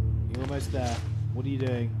 You're almost there. What are you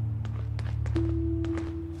doing?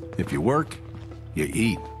 If you work, you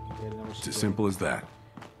eat. It's as simple as that.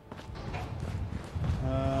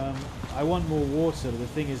 I want more water, but the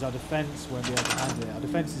thing is our defense won't be able to handle it. Our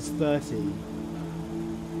defense is 30.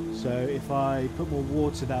 So if I put more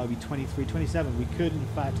water, that would be 23, 27. We could, in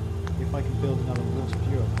fact, if I can build another water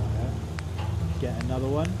purifier, get another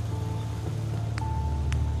one.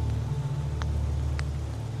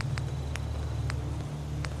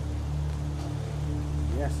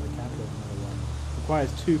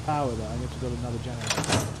 requires 2 power though. I'm going to have to build another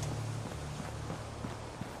generator.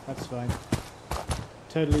 That's fine.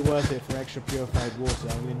 Totally worth it for extra purified water.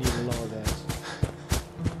 I'm going to need a lot of it.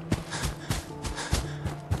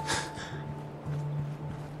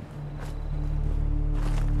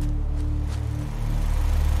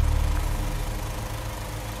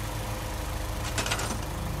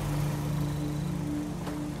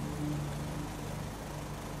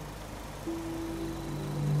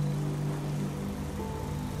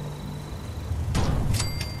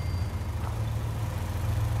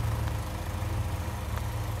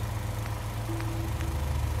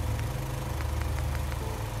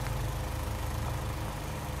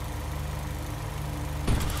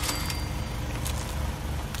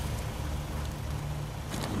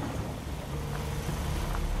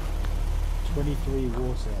 Three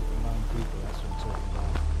water for 9 people, that's what I'm talking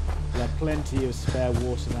about. We'll have plenty of spare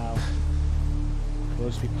water now. We'll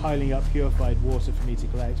just be piling up purified water for me to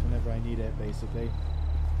collect whenever I need it, basically.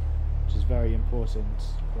 Which is very important,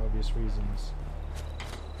 for obvious reasons.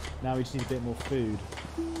 Now we just need a bit more food.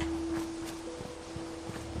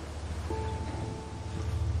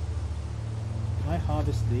 Can I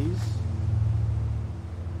harvest these?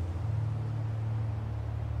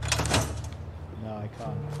 No, I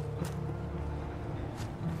can't.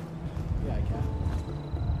 Yeah, I can.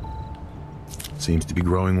 Seems to be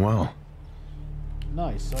growing well.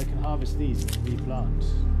 Nice, so I can harvest these and replant.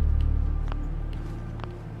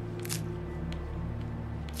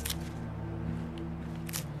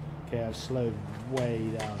 Okay, I've slowed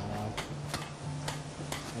way down now.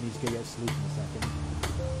 I need to go get sleep in a second.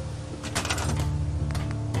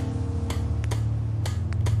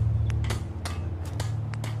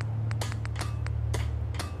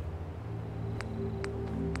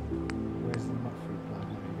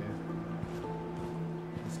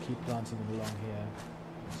 Planting them along here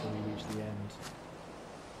until we reach the end.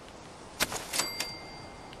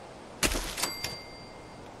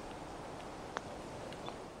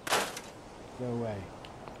 Go away.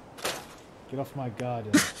 Get off my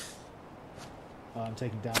garden. Oh, I'm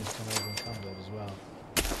taking damage to come over and combat as well.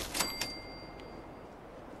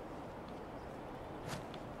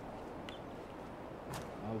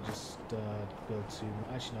 I'll just build 2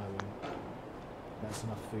 more. Actually, no, I won't. That's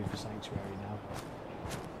enough food for Sanctuary now.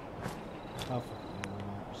 Oh, fuck it, no, why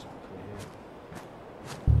not? Just put it here.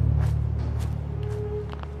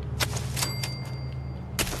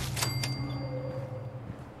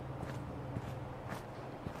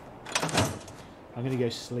 I'm going to go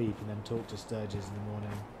sleep and then talk to Sturgis in the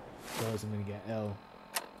morning. Otherwise I'm going to get ill.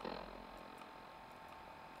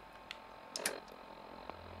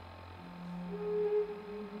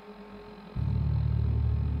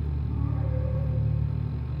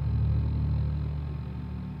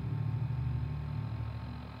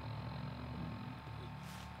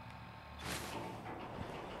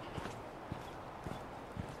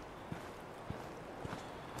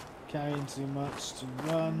 Carrying too much to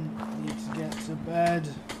run. Need to get to bed.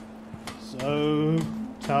 So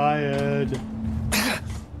tired.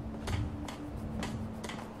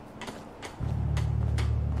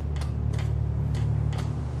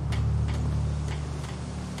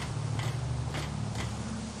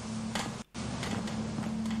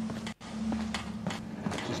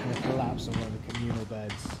 Just gonna collapse on one of the communal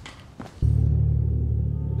beds.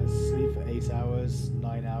 Let's sleep for 8 hours.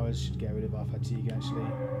 9 hours should get rid of our fatigue actually.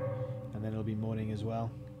 And then it'll be morning as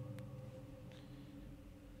well.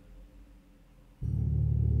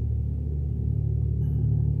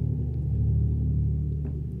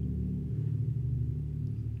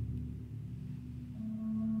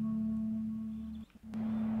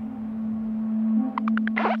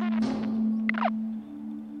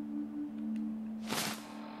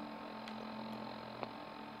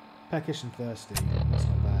 Peckish and thirsty, that's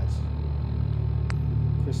not bad.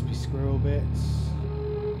 Crispy squirrel bits.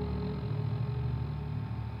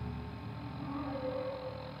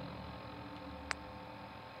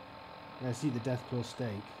 Let's eat the Deathclaw steak.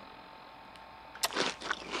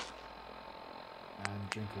 And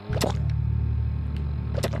drink of water.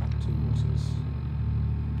 2 waters.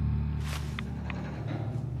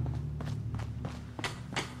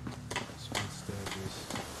 Let's find Sturgis.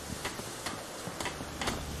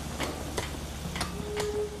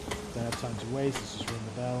 Don't have time to waste, let's just ring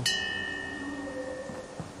the bell.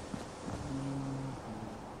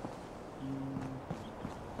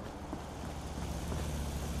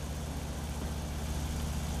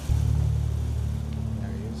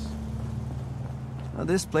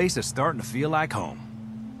 This place is starting to feel like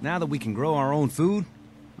home. Now that we can grow our own food,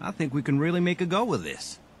 I think we can really make a go with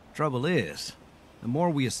this. Trouble is, the more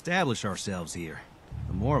we establish ourselves here,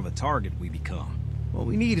 the more of a target we become. What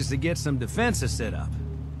we need is to get some defenses set up.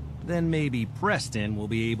 Then maybe Preston will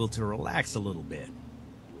be able to relax a little bit.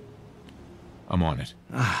 I'm on it.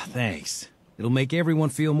 Ah, thanks. It'll make everyone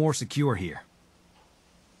feel more secure here.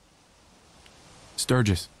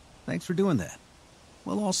 Sturgis. Thanks for doing that.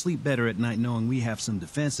 We'll all sleep better at night knowing we have some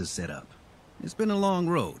defenses set up. It's been a long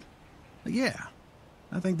road. But yeah,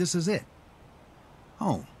 I think this is it.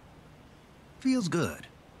 Home. Feels good.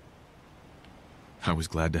 I was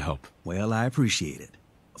glad to help. Well, I appreciate it.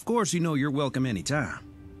 Of course, you know you're welcome anytime.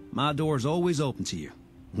 My door's always open to you.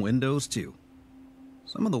 Windows, too.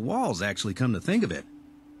 Some of the walls, actually, come to think of it.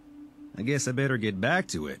 I guess I better get back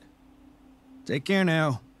to it. Take care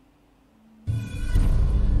now.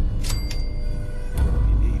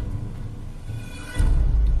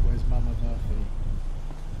 Where's Mama Murphy?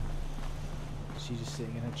 She's just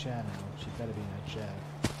sitting in her chair now. She better be in her chair.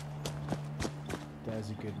 There's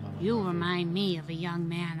a good Mama You Murphy. remind me of a young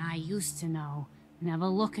man I used to know. Never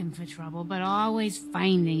looking for trouble, but always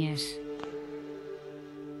finding it.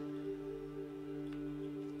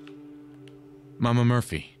 Mama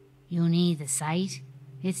Murphy. You need the sight?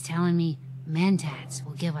 It's telling me Mentats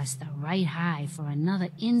will give us the right high for another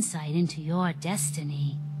insight into your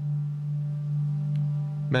destiny.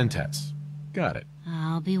 Mentats. Got it.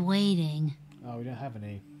 I'll be waiting. Oh, we don't have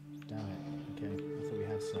any. Damn it. Okay, I thought we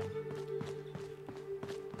had some.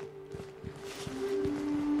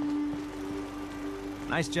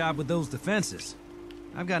 Nice job with those defenses.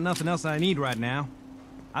 I've got nothing else I need right now.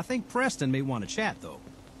 I think Preston may want to chat, though.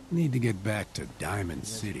 Need to get back to Diamond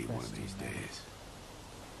City one of these days.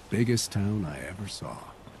 Biggest town I ever saw.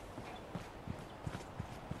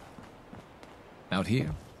 Out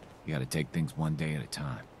here, you gotta take things one day at a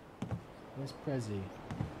time. Where's Prezi?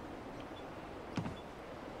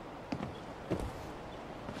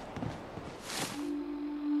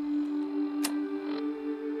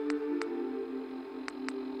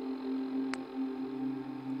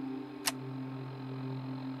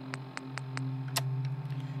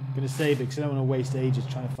 I'm gonna save it because I don't want to waste ages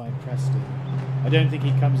trying to find Preston. I don't think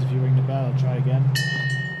he comes if you ring the bell. I'll try again.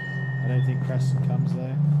 I don't think Preston comes though.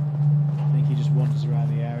 I think he just wanders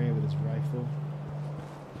around the area with his rifle.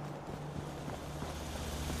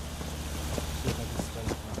 See if I can spell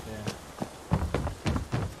it up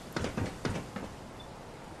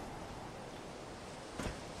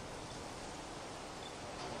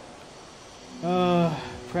there.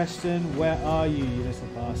 Preston, where are you, you little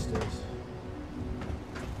bastard?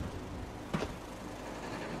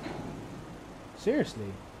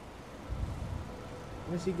 Seriously?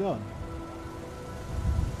 Where's he gone?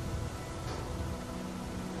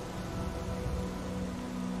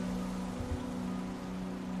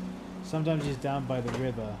 Sometimes he's down by the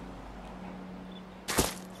river.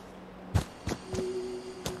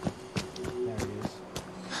 There he is.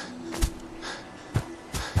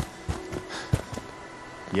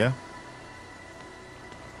 Yeah?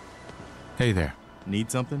 Hey there. Need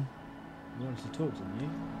something? You wanted to talk to me?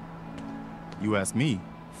 You ask me.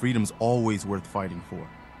 Freedom's always worth fighting for.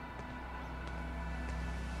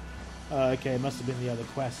 Okay, it must have been the other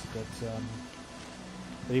quest that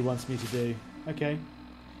he wants me to do. Okay.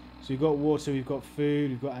 So we've got water, we've got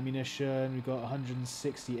food, we've got ammunition, we've got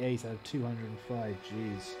 168 out of 205.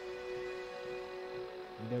 Jeez.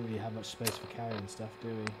 We don't really have much space for carrying stuff, do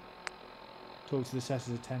we? Talk to the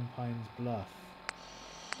assessors of 10 Pines Bluff.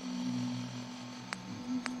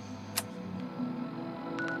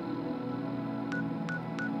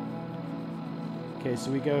 Okay,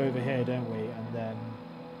 so we go over here, don't we? And then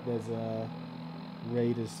there's a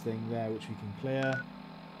raiders thing there which we can clear.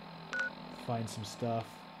 Find some stuff.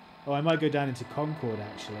 Oh, I might go down into Concord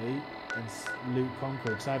actually and loot Concord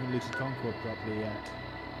because I haven't looted Concord properly yet.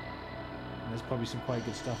 And there's probably some quite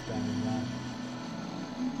good stuff down in there.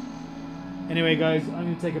 Anyway, guys, I'm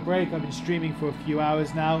going to take a break. I've been streaming for a few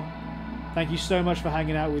hours now. Thank you so much for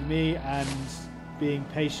hanging out with me and being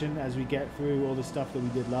patient as we get through all the stuff that we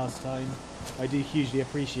did last time. I do hugely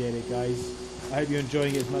appreciate it, guys. I hope you're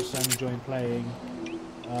enjoying it as much as I'm enjoying playing.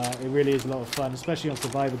 It really is a lot of fun, especially on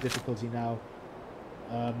survival difficulty now.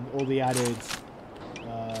 All the added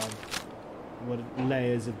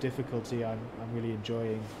layers of difficulty I'm really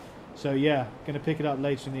enjoying. So yeah, going to pick it up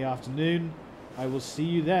later in the afternoon. I will see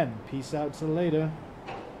you then. Peace out till later.